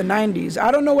crackheads of the 90s. I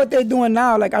don't know what they're doing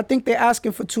now. Like, I think they're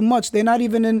asking for too much. They're not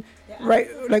even in, right?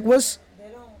 Like what's They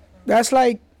don't. that's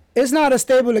like it's not a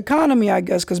stable economy, I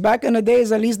guess, because back in the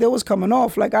days, at least they was coming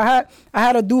off. Like I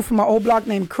had a dude from my old block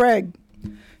named Craig.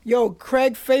 Yo,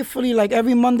 Craig faithfully, like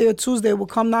every Monday or Tuesday, would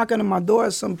come knocking on my door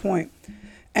at some point.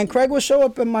 And Craig would show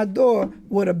up in my door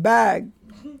with a bag.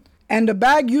 And the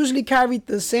bag usually carried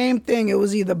the same thing. It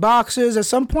was either boxers. At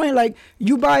some point, like,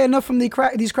 you buy enough from these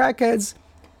crackheads,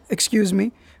 excuse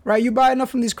me, right? You buy enough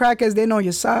from these crackheads, they know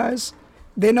your size.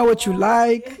 They know what you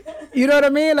like. You know what I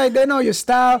mean? Like, they know your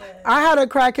style. Yeah. I had a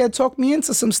crackhead talk me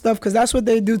into some stuff because that's what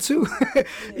they do too.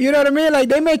 You know what I mean? Like,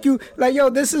 they make you, like, yo,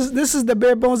 this is the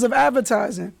bare bones of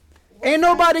advertising. Ain't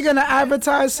nobody gonna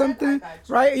advertise something,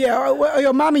 right? Yeah,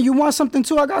 yo, mommy, you want something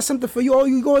too? I got something for you. Oh,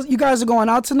 you guys are going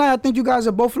out tonight? I think you guys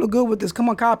are both look good with this. Come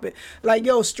on, cop it. Like,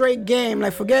 yo, straight game.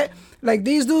 Like, forget, like,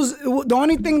 these dudes, the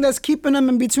only thing that's keeping them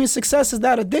in between success is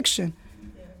that addiction.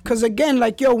 Because, again,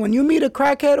 like, yo, when you meet a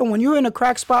crackhead or when you're in a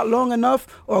crack spot long enough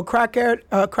or a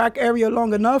crack area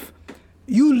long enough,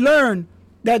 you learn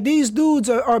that these dudes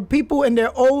are people in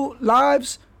their old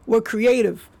lives were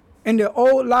creative. In their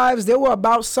old lives, they were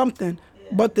about something,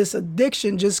 but this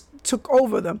addiction just took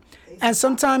over them. And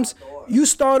sometimes you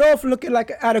start off looking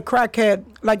like at a crackhead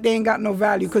like they ain't got no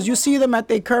value because you see them at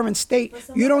their current state.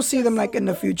 You don't see them like in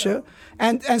the future.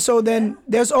 And so then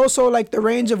there's also like the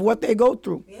range of what they go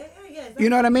through. You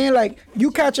know what I mean? Like you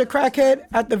catch a crackhead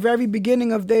at the very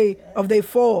beginning of they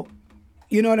fall.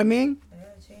 You know what I mean?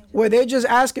 Where they're just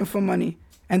asking for money.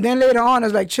 And then later on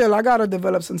it's like, chill, I got to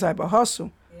develop some type of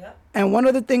hustle. And one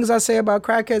of the things I say about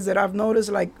crackheads that I've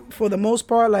noticed, like, for the most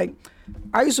part, like,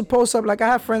 I used to post up, like, I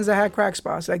have friends that had crack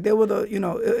spots. Like, they were the, you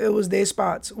know, it was their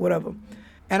spots, whatever.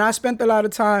 And I spent a lot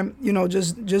of time, you know,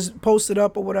 just posted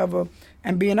up or whatever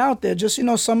and being out there. Just, you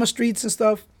know, summer streets and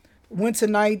stuff, winter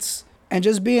nights, and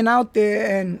just being out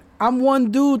there. And I'm one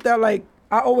dude that, like,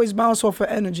 I always bounce off of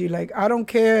energy. Like, I don't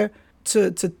care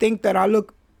to think that I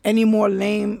look any more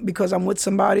lame because I'm with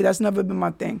somebody. That's never been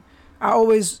my thing. I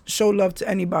always show love to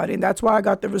anybody, and that's why I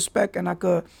got the respect and I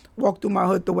could walk through my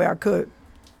hood the way I could.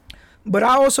 But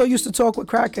I also used to talk with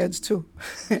crackheads too.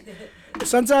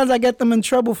 Sometimes I get them in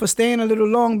trouble for staying a little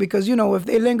long because, you know, if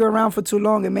they linger around for too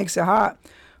long, it makes it hot.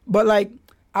 But, like,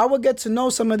 I would get to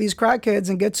know some of these crackheads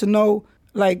and get to know,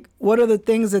 like, what are the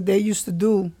things that they used to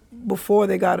do before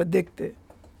they got addicted.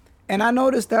 And I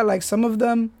noticed that, like, some of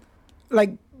them,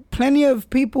 like, plenty of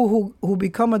people who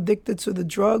become addicted to the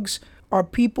drugs are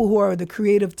people who are the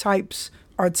creative types,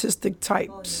 artistic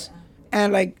types. Oh, yeah.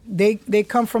 And like they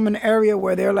come from an area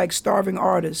where they're like starving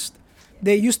artists.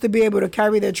 They used to be able to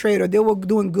carry their trade or they were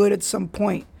doing good at some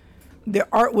point. Their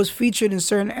art was featured in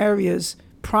certain areas,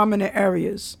 prominent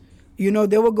areas. You know,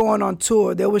 they were going on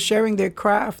tour. They were sharing their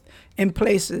craft in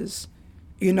places,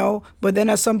 you know. But then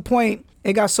at some point,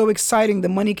 it got so exciting. The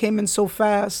money came in so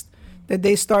fast that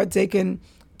they start taking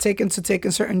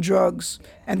certain drugs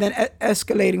and then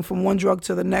escalating from one drug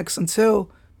to the next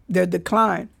until their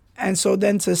decline. And so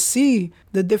then to see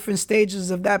the different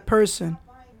stages of that person,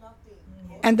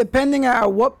 and depending on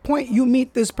at what point you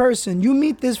meet this person, you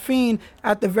meet this fiend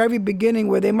at the very beginning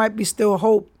where there might be still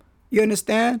hope. You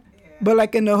understand? Yeah. But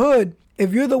like in the hood,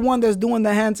 if you're the one that's doing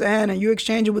the hand to hand and you're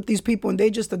exchanging with these people and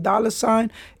they just a dollar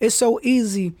sign, it's so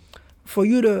easy for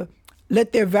you to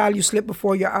let their value slip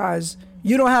before your eyes.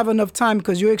 You don't have enough time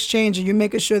because you're exchanging. You're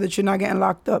making sure that you're not getting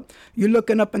locked up. You're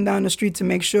looking up and down the street to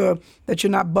make sure that you're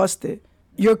not busted.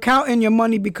 You're counting your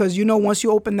money because you know once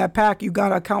you open that pack, you got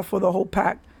to account for the whole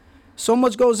pack. So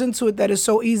much goes into it that it's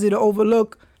so easy to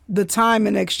overlook the time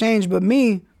in exchange. But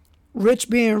me, rich,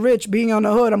 being on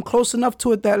the hood, I'm close enough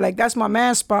to it that, like, that's my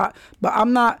man spot. But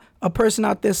I'm not a person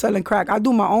out there selling crack. I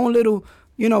do my own little,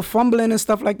 you know, fumbling and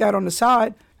stuff like that on the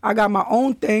side. I got my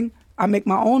own thing. I make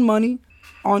my own money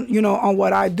on, you know, on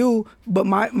what I do, but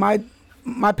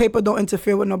my paper don't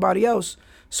interfere with nobody else.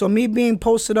 So me being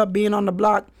posted up, being on the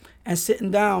block and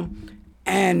sitting down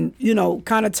and, you know,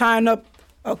 kind of tying up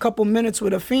a couple minutes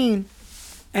with a fiend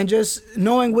and just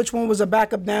knowing which one was a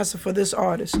backup dancer for this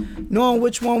artist, knowing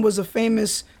which one was a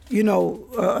famous, you know,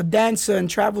 a dancer and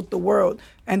traveled the world.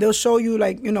 And they'll show you,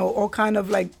 like, you know, all kind of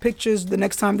like pictures the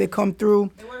next time they come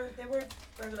through. They were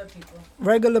regular people.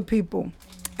 Regular people.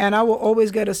 And I will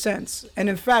always get a sense. And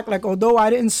in fact, like, although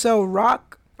I didn't sell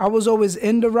rock, I was always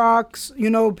into rocks, you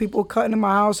know, people cutting in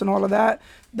my house and all of that.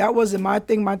 That wasn't my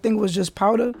thing. My thing was just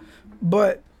powder.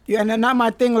 But, yeah, and not my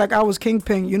thing, like, I was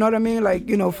kingpin, you know what I mean? Like,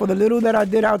 you know, for the little that I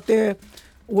did out there,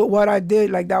 with what I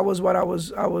did, like, that was what I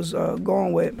was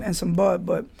going with, and some bud.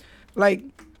 But, like,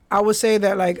 I would say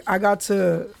that, like, I got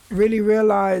to really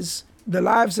realize the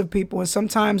lives of people. And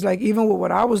sometimes, like, even with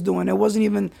what I was doing, it wasn't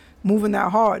even moving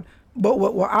that hard. But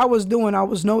what I was doing, I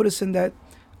was noticing that,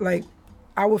 like,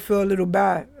 I would feel a little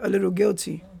bad, a little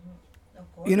guilty.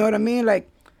 Of course. You know what I mean? Like,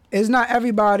 it's not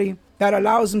everybody that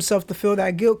allows themselves to feel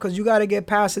that guilt, because you got to get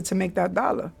past it to make that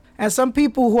dollar. And some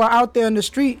people who are out there in the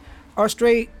street are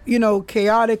straight, you know,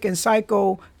 chaotic and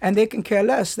psycho, and they can care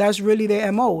less. That's really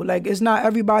their MO. Like, it's not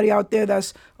everybody out there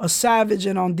that's a savage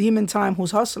and on demon time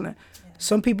who's hustling.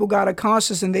 Some people got a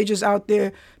conscience and they just out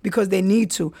there because they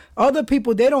need to. Other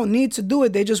people, they don't need to do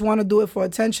it. They just want to do it for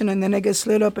attention, and then they get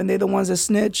slid up and they're the ones that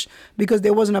snitch because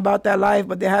they wasn't about that life,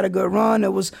 but they had a good run.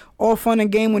 It was all fun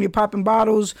and game when you're popping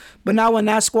bottles. But now when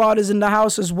that squad is in the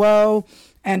house as well,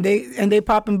 and they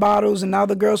popping bottles, and now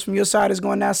the girls from your side is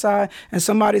going that side, and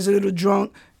somebody's a little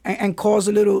drunk and cause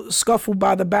a little scuffle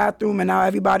by the bathroom, and now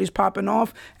everybody's popping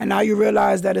off, and now you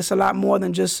realize that it's a lot more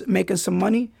than just making some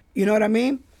money. You know what I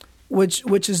mean?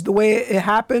 Which is the way it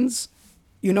happens,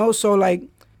 you know? So, like,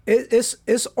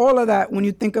 it's all of that when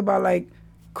you think about, like,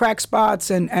 crack spots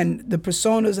and the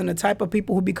personas and the type of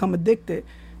people who become addicted.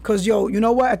 Because, yo, you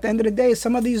know what? At the end of the day,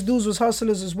 some of these dudes was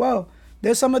hustlers as well.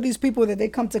 There's some of these people that they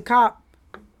come to cop,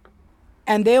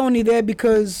 and they only there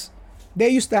because they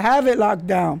used to have it locked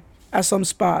down at some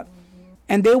spot.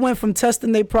 And they went from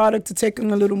testing their product to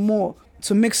taking a little more,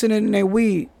 to mixing it in their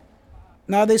weed.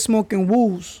 Now they smoking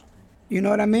woos. You know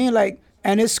what I mean? Like,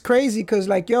 and it's crazy because,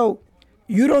 like, yo,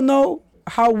 you don't know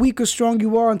how weak or strong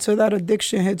you are until that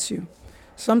addiction hits you.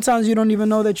 Sometimes you don't even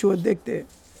know that you're addicted.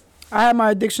 I had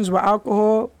my addictions with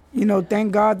alcohol. You know,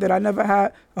 thank God that I never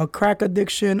had a crack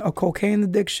addiction, a cocaine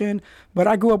addiction. But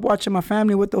I grew up watching my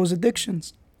family with those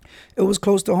addictions. It was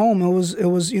close to home. It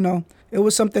was, you know, it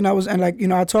was something I was, and, like, you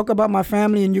know, I talk about my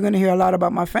family, and you're going to hear a lot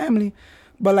about my family.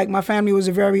 But, like, my family was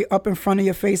a very up in front of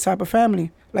your face type of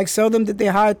family. Like, seldom did they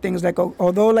hide things. Like,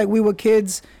 although, like, we were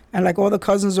kids and, like, all the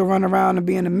cousins would run around and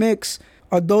be in a mix,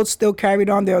 adults still carried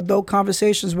on their adult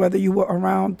conversations whether you were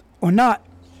around or not.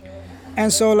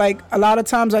 And so, like, a lot of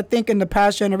times I think in the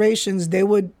past generations, they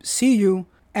would see you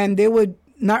and they would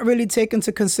not really take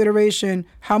into consideration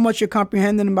how much you're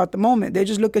comprehending about the moment. They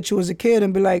just look at you as a kid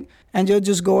and be like, and you'll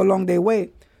just go along their way.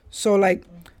 So, like,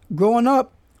 growing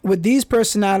up with these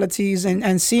personalities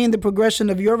and seeing the progression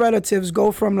of your relatives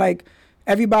go from, like,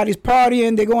 everybody's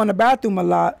partying, they go in the bathroom a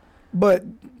lot, but,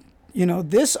 you know,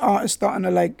 this aunt is starting to,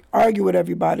 like, argue with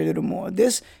everybody a little more.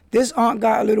 This aunt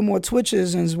got a little more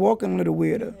twitches and is walking a little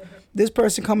weirder. This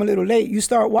person come a little late. You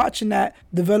start watching that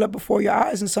develop before your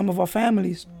eyes in some of our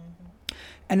families.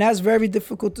 And that's very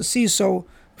difficult to see. So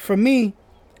for me,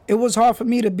 it was hard for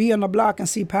me to be on the block and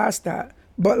see past that.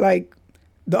 But, like,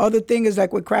 the other thing is,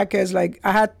 like, with crackheads, like,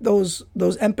 I had those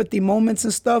empathy moments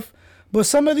and stuff, but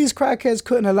some of these crackheads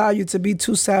couldn't allow you to be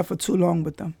too sad for too long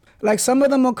with them. Like, some of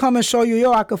them will come and show you,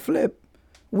 yo, I could flip.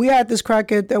 We had this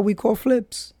crackhead that we call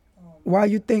Flips. Why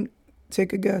you think?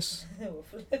 Take a guess.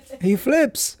 He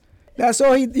flips. That's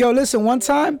all he, yo, listen, one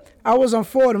time I was on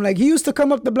Fordham. Like, he used to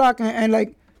come up the block and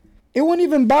like, it wouldn't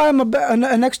even buy him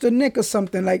an extra nick or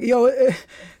something. Like,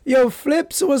 yo,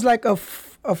 Flips was like a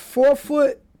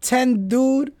 4'10"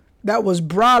 dude that was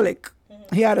brolic.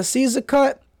 He had a Caesar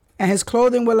cut and his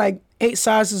clothing were like 8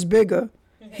 sizes bigger.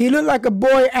 He looked like a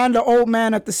boy and an old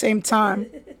man at the same time.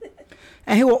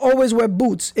 And he will always wear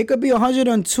boots. It could be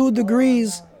 102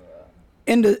 degrees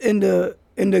in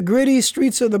the gritty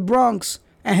streets of the Bronx,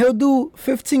 and he'll do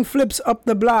 15 flips up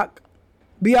the block,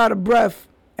 be out of breath,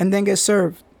 and then get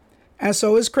served. And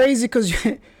so it's crazy because,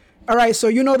 all right, so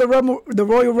you know the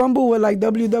Royal Rumble with, like,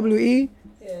 WWE?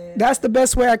 Yeah. That's the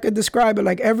best way I could describe it.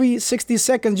 Like, every 60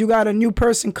 seconds, you got a new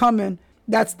person coming.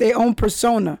 That's their own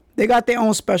persona. They got their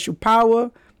own special power.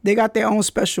 They got their own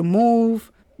special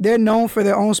move. They're known for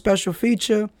their own special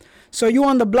feature. So you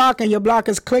on the block and your block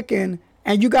is clicking,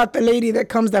 and you got the lady that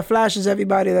comes that flashes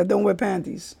everybody that don't wear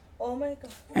panties. Oh my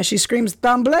God. And she screams,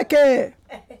 "Tambleque!"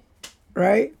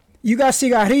 Right? You got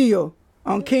Cigarrillo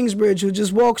on Kingsbridge who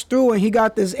just walks through, and he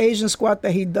got this Asian squat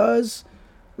that he does.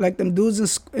 Like them dudes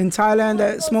in Thailand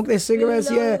that smoke their cigarettes.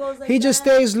 Yeah. He just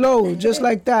stays low, just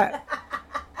like that.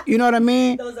 You know what I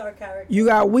mean? Those are characters.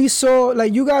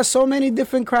 You got so many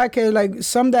different crackheads, like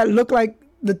some that look like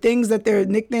the things that their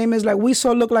nickname is. Like, we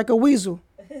saw look like a weasel.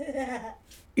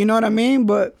 You know what I mean?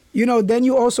 But, you know, then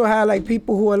you also had, like,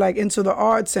 people who are, like, into the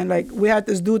arts, and, like, we had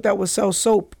this dude that would sell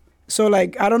soap. So,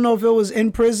 like, I don't know if it was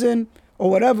in prison or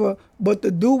whatever, but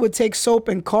the dude would take soap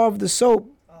and carve the soap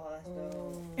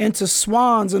into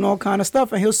swans and all kind of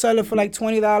stuff, and he'll sell it for like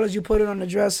 $20. You put it on the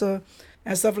dresser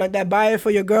and stuff like that. Buy it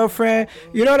for your girlfriend.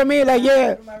 You know what I mean? Like,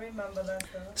 yeah. I remember that stuff.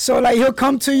 So, like, he'll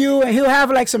come to you and he'll have,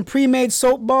 like, some pre-made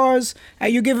soap bars,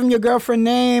 and you give him your girlfriend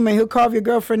name, and he'll carve your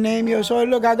girlfriend name. Yo, so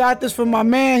look, I got this from my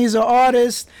man. He's an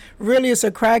artist. Really, it's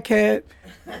a crackhead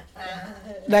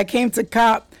that came to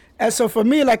cop. And so for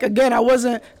me, like again, I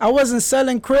wasn't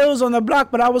selling krills on the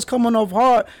block, but I was coming off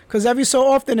hard because every so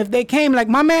often, if they came, like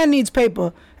my man needs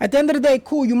paper. At the end of the day,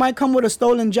 cool, you might come with a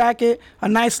stolen jacket, a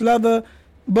nice leather,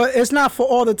 but it's not for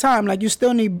all the time. Like you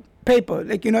still need paper,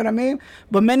 like you know what I mean.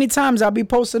 But many times I'll be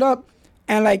posted up,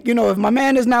 and like you know, if my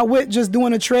man is not with just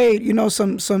doing a trade, you know,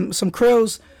 some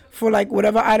krills for like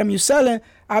whatever item you're selling,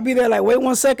 I'll be there like, wait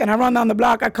 1 second. I run down the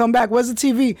block. I come back. Where's the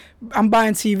TV? I'm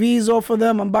buying TVs off of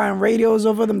them. I'm buying radios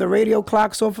off of them, the radio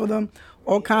clocks off of them,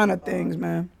 all kind of things,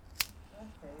 man.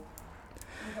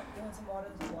 You want some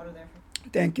water there?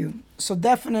 Thank you. So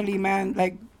definitely, man,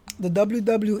 like the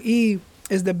WWE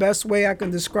is the best way I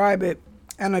can describe it.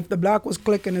 And if the block was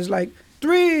clicking, it's like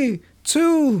 3,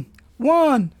 2,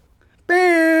 1.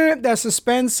 Bam! That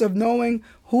suspense of knowing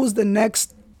who's the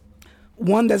next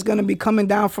one that's going to be coming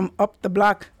down from up the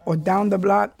block or down the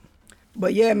block.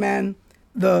 But yeah, man,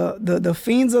 the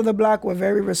fiends of the block were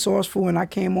very resourceful when I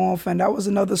came off, and that was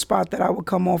another spot that I would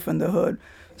come off in the hood.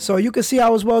 So you can see I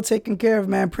was well taken care of,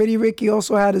 man. Pretty Ricky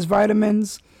also had his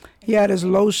vitamins. He had his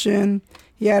lotion.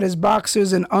 He had his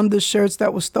boxers and undershirts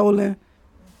that were stolen.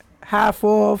 Half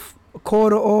off, a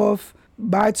quarter off,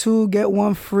 buy 2, get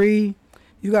 1 free.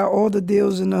 You got all the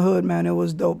deals in the hood, man. It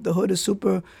was dope. The hood is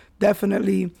super,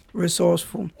 definitely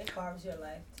resourceful. It carves your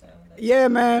life too. Like, Yeah,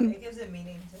 man. it gives it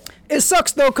meaning too. It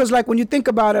sucks though, cause like when you think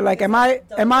about it, like am I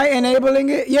enabling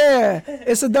it? Yeah,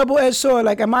 it's a double-edged sword.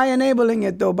 Like am I enabling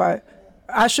it though? By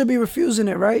I should be refusing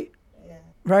it, right? Yeah.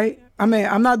 Right? I mean,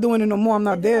 I'm not doing it no more. I'm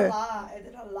not there. It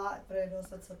did a lot, but it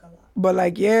also took a lot. But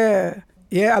like, yeah,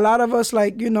 a lot of us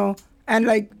like, you know, and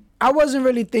like I wasn't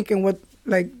really thinking what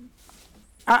like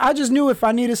I just knew if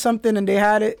I needed something and they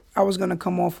had it, I was gonna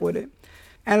come off with it.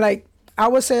 And like I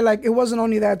would say like it wasn't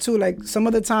only that too. Like some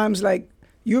of the times like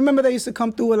you remember they used to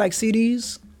come through with like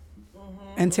CDs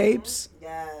and tapes.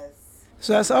 Yes.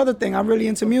 So that's the other thing. I'm really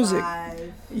into music.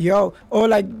 Yo, or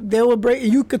like they would break.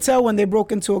 You could tell when they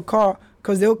broke into a car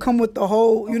because they'll come with the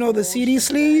whole, you know, the CD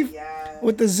sleeve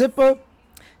with the zipper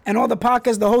and all the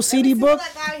pockets, the whole CD book.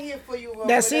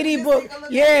 That CD book.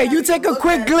 Yeah, you take a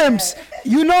quick glimpse.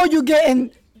 You know you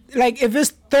getting like if it's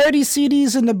 30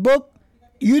 CDs in the book,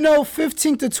 you know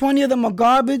 15 to 20 of them are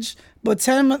garbage, but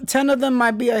 10 of them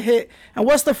might be a hit. And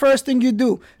what's the first thing you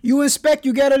do? You inspect,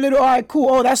 you get a little, all right, cool.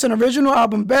 Oh, that's an original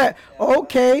album, bet.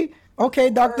 Okay,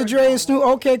 Dr. Dre and Snoop.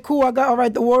 Okay, cool. I got, all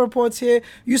right, the War Report's here.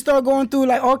 You start going through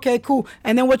like, okay, cool.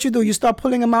 And then what you do? You start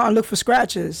pulling them out and look for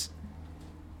scratches.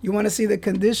 You want to see the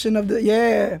condition of the,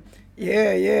 yeah.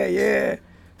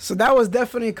 So that was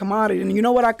definitely a commodity. And you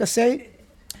know what I could say?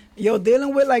 Yo,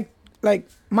 dealing with like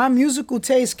my musical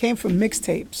taste came from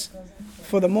mixtapes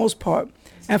for the most part.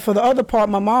 And for the other part,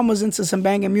 my mom was into some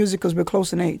banging music because we're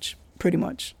close in age, pretty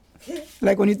much.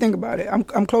 Like when you think about it,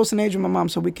 I'm close in age with my mom,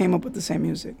 so we came up with the same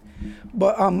music.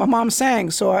 But my mom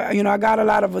sang, so I got a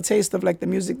lot of a taste of like the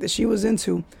music that she was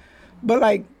into. But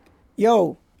like,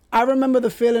 yo, I remember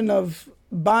the feeling of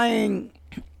buying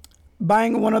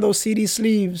one of those CD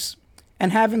sleeves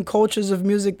and having cultures of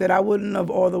music that I wouldn't have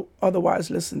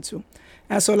otherwise listened to.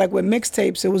 And so like with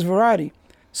mixtapes, it was variety.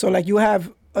 So like you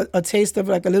have a taste of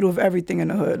like a little of everything in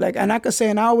the hood. Like, and I could say,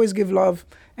 and I always give love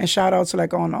and shout out to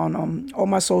like on all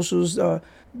my socials, the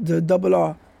Double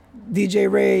R,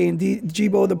 DJ Ray and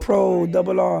Jibo the Pro,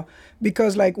 Double R.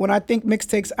 Because like when I think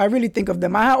mixtapes, I really think of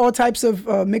them. I have all types of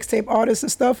mixtape artists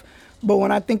and stuff, but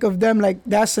when I think of them, like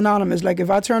that's synonymous. Like if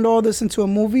I turned all this into a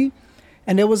movie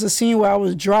and there was a scene where I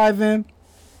was driving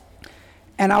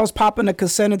and I was popping a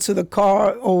cassette into the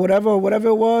car or whatever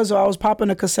it was, or I was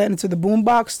popping a cassette into the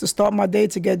boombox to start my day,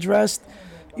 to get dressed,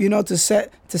 you know, to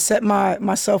set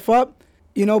myself up,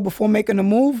 you know, before making a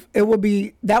move, that would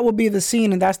be the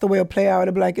scene, and that's the way it'll play out.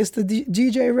 It'll be like, it's the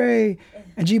DJ Ray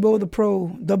and Jibo the Pro,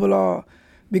 Double R,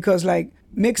 because like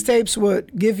mixtapes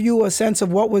would give you a sense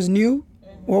of what was new,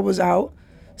 what was out.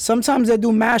 Sometimes they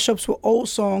do mashups with old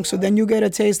songs, so then you get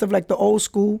a taste of like the old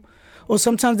school. Or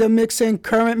sometimes they're mixing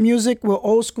current music with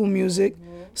old school music.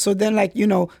 So then like, you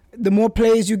know, the more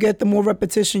plays you get, the more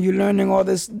repetition, you're learning all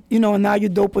this, you know, and now you're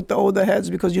dope with the older heads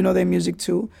because you know their music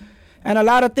too. And a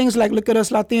lot of things like, look at us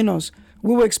Latinos.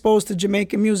 We were exposed to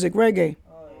Jamaican music, reggae,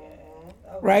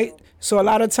 right? So a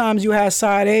lot of times you had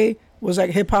side A was like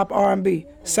hip hop R&B,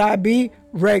 side B,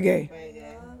 reggae.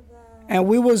 And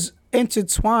we was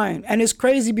intertwined. And it's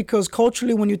crazy because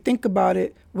culturally, when you think about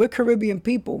it, we're Caribbean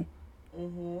people.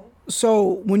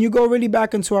 So when you go really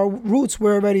back into our roots,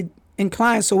 we're already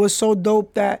inclined. So it's so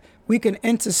dope that we can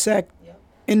intersect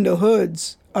in the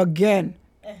hoods again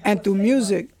and through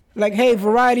music. Like, hey,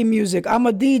 variety music. I'm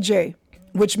a DJ,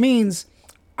 which means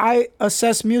I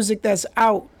assess music that's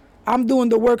out. I'm doing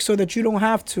the work so that you don't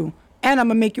have to. and I'm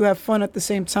gonna make you have fun at the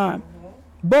same time.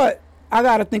 But I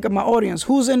gotta think of my audience.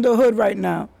 Who's in the hood right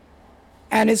now?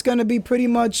 And it's gonna be pretty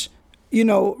much,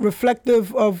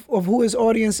 reflective of who his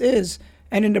audience is.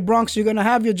 And in the Bronx, you're gonna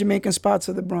have your Jamaican spots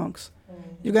of the Bronx.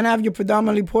 You're gonna have your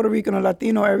predominantly Puerto Rican or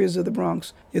Latino areas of the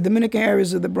Bronx, your Dominican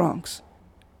areas of the Bronx.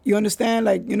 You understand?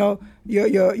 Like,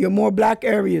 your more black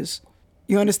areas.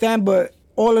 You understand? But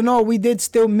all in all, we did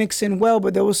still mix in well,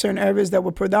 but there were certain areas that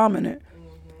were predominant.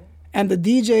 And the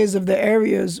DJs of the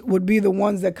areas would be the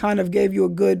ones that kind of gave you a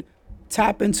good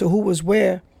tap into who was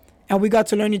where. And we got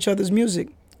to learn each other's music.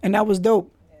 And that was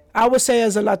dope. I would say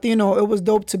as a Latino, it was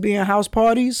dope to be in house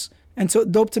parties and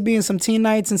dope to be in some teen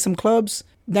nights and some clubs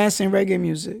dancing reggae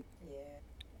music.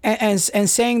 And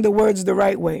saying the words the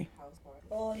right way.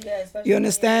 Oh, yeah, especially You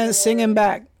understand? Singing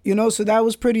back. So that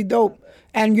was pretty dope.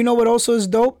 And you know what also is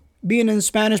dope? Being in a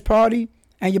Spanish party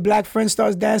and your black friend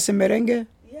starts dancing merengue.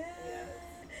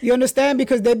 You understand?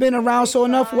 Because they've been around so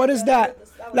enough. What is that?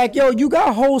 Like, yo, you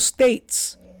got whole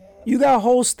states. You got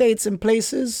whole states and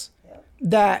places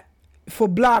that for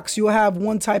blocks you'll have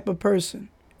one type of person.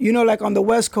 Like on the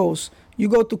West Coast, you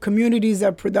go to communities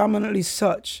that predominantly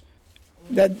such.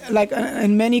 That, like,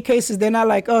 in many cases, they're not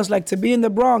like us. Like, to be in the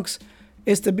Bronx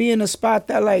is to be in a spot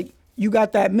that, like, you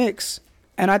got that mix.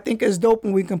 And I think it's dope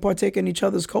when we can partake in each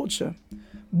other's culture.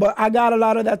 But I got a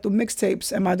lot of that through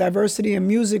mixtapes, and my diversity in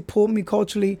music pulled me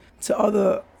culturally to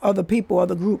other people,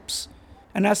 other groups.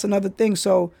 And that's another thing.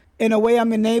 So in a way,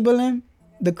 I'm enabling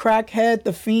the crackhead,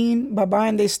 the fiend by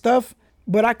buying their stuff.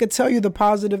 But I could tell you the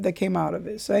positive that came out of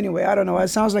it. So anyway, I don't know. It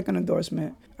sounds like an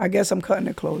endorsement. I guess I'm cutting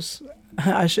it close.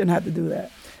 I shouldn't have to do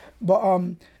that. But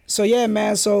so yeah,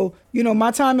 man. So,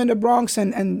 my time in the Bronx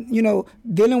and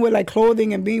dealing with like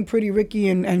clothing and being pretty Ricky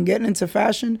and getting into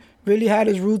fashion really had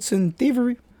its roots in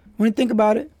thievery. When you think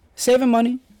about it, saving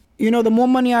money. The more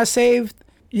money I saved,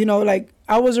 like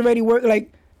I was already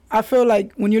like I feel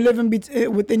like when you're living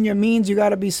within your means, you got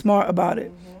to be smart about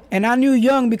it. And I knew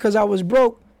young because I was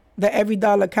broke that every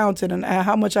dollar counted and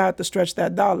how much I had to stretch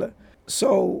that dollar.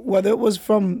 So whether it was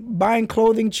from buying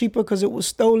clothing cheaper because it was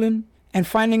stolen and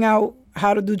finding out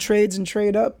how to do trades and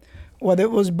trade up, whether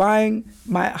it was buying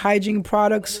my hygiene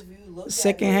products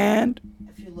secondhand,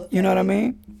 you know what I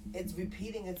mean? It's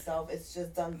repeating itself. It's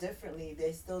just done differently.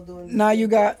 They're still doing. Now you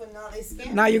got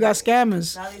scammers. Now you got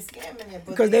scammers. Now they scamming it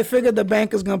because they figured the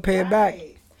bank is gonna pay it back.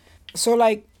 So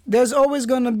like, there's always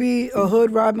gonna be a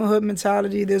hood Robin Hood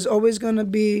mentality. There's always gonna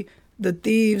be the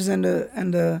thieves and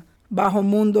the bajo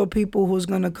mundo people who's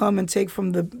gonna come and take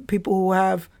from the people who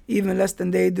have even less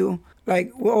than they do.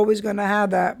 Like, we're always gonna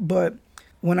have that. But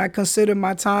when I consider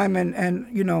my time and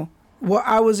what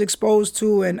I was exposed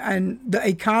to and the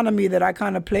economy that I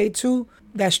kind of played to,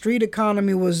 that street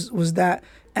economy was that.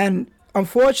 And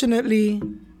unfortunately,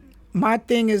 my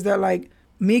thing is that, like,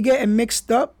 me getting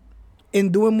mixed up in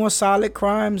doing more solid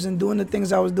crimes and doing the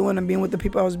things I was doing and being with the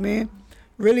people I was being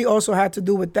really also had to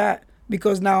do with that.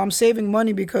 Because now I'm saving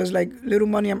money because, like, little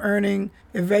money I'm earning,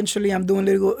 eventually I'm doing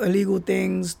illegal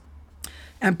things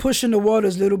and pushing the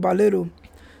waters little by little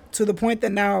to the point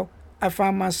that now I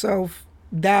find myself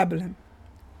dabbling.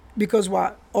 Because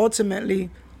what? Ultimately,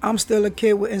 I'm still a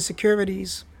kid with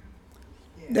insecurities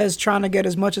that's trying to get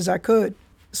as much as I could.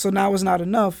 So now it's not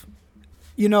enough.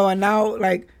 And now,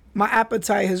 like, my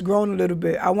appetite has grown a little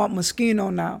bit. I want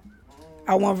Moschino now.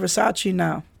 I want Versace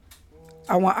now.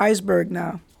 I want Iceberg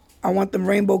now. I want them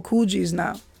rainbow Coogis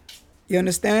now. You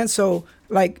understand? So,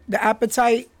 like, the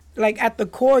appetite, like, at the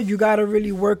core, you got to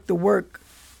really work the work.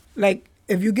 Like,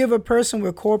 if you give a person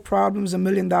with core problems $1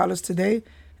 million today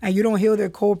and you don't heal their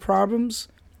core problems,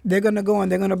 they're going to go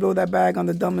and they're going to blow that bag on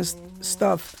the dumbest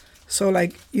stuff. So,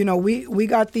 like, we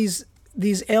got these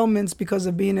ailments because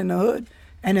of being in the hood.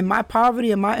 And in my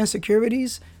poverty and my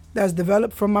insecurities that's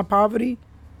developed from my poverty,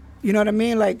 you know what I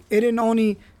mean? Like, it didn't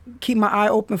only keep my eye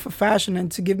open for fashion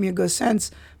and to give me a good sense,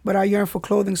 but I yearned for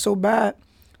clothing so bad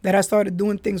that I started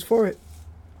doing things for it,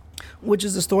 which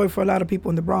is the story for a lot of people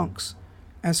in the Bronx.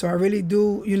 And so I really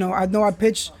do, I know I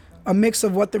pitch a mix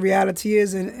of what the reality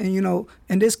is. And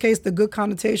in this case, the good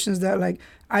connotations that, like,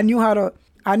 I knew how to,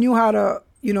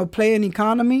 play an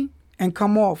economy and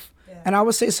come off. Yeah. And I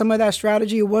would say some of that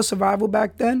strategy was survival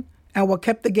back then. And what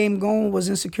kept the game going was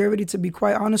insecurity, to be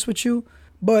quite honest with you.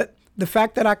 But the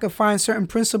fact that I could find certain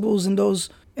principles in those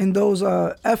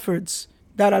efforts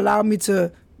that allowed me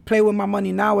to play with my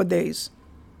money nowadays.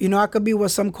 I could be what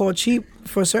some call cheap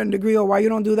for a certain degree, or why you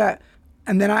don't do that.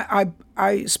 And then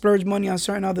I splurge money on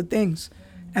certain other things.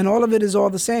 And all of it is all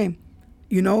the same,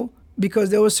 because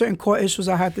there were certain core issues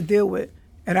I had to deal with.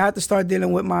 And I had to start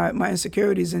dealing with my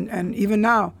insecurities. And even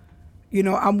now,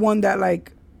 I'm one that,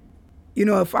 like, you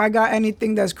know, if I got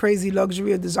anything that's crazy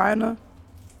luxury or designer,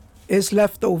 it's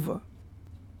leftover.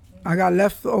 I got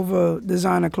leftover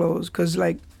designer clothes because,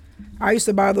 like, I used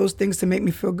to buy those things to make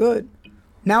me feel good.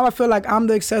 Now I feel like I'm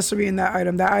the accessory in that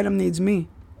item. That item needs me.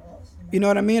 You know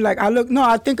what I mean? Like,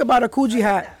 I think about a Gucci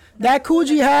hat. That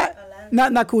Gucci hat,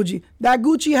 not Gucci. That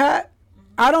Gucci hat,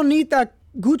 I don't need that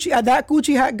Gucci. That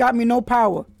Gucci hat got me no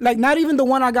power. Like, not even the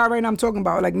one I got right now I'm talking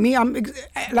about. Like, me,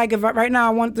 like, if right now I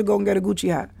want to go and get a Gucci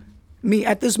hat. Me,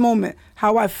 at this moment,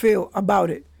 how I feel about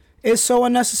it. It's so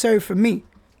unnecessary for me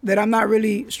that I'm not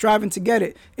really striving to get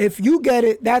it. If you get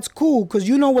it, that's cool, because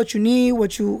you know what you need,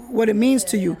 what it means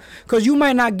to you. Because you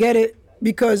might not get it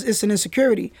because it's an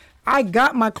insecurity. I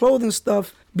got my clothing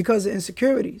stuff because of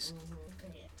insecurities.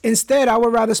 Instead, I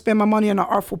would rather spend my money on an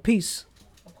artful piece,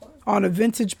 on a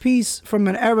vintage piece from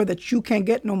an era that you can't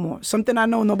get no more. Something I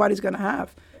know nobody's going to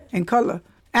have in color.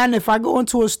 And if I go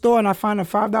into a store and I find a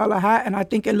 $5 hat and I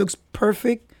think it looks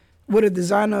perfect with a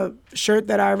designer shirt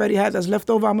that I already had that's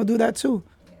left over, I'm going to do that too.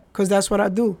 Because that's what I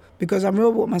do. Because I'm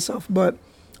real with myself. But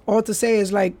all to say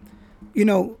is, like, you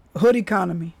know, hood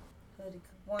economy.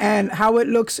 And how it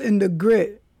looks in the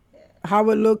grit. How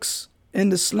it looks in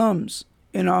the slums,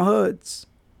 in our hoods.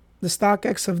 The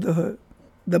StockX of the hood.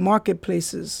 The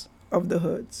marketplaces of the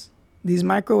hoods. These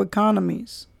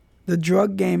microeconomies. The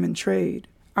drug game and trade.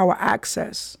 Our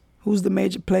access. Who's the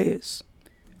major players?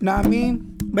 You know what I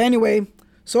mean? But anyway,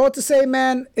 so all to say,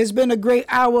 man, it's been a great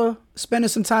hour spending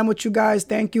some time with you guys.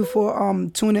 Thank you for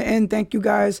tuning in. Thank you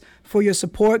guys for your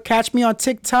support. Catch me on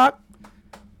TikTok,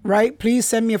 right? Please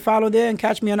send me a follow there and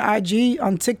catch me on IG.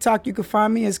 On TikTok, you can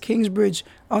find me as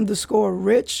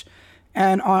Kingsbridge_Rich.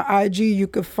 And on IG, you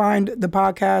can find the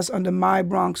podcast under My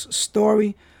Bronx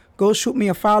Story. Go shoot me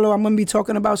a follow. I'm going to be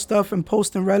talking about stuff and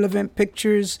posting relevant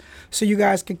pictures so you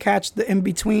guys can catch the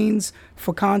in-betweens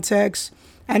for context.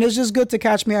 And it's just good to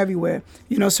catch me everywhere.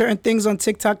 You know, certain things on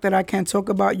TikTok that I can't talk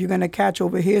about, you're going to catch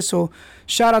over here. So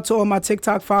shout out to all my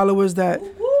TikTok followers that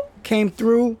came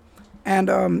through and,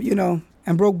 you know,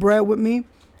 and broke bread with me.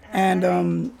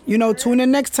 And, you know, tune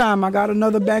in next time. I got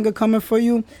another banger coming for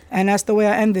you. And that's the way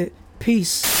I end it.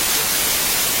 Peace.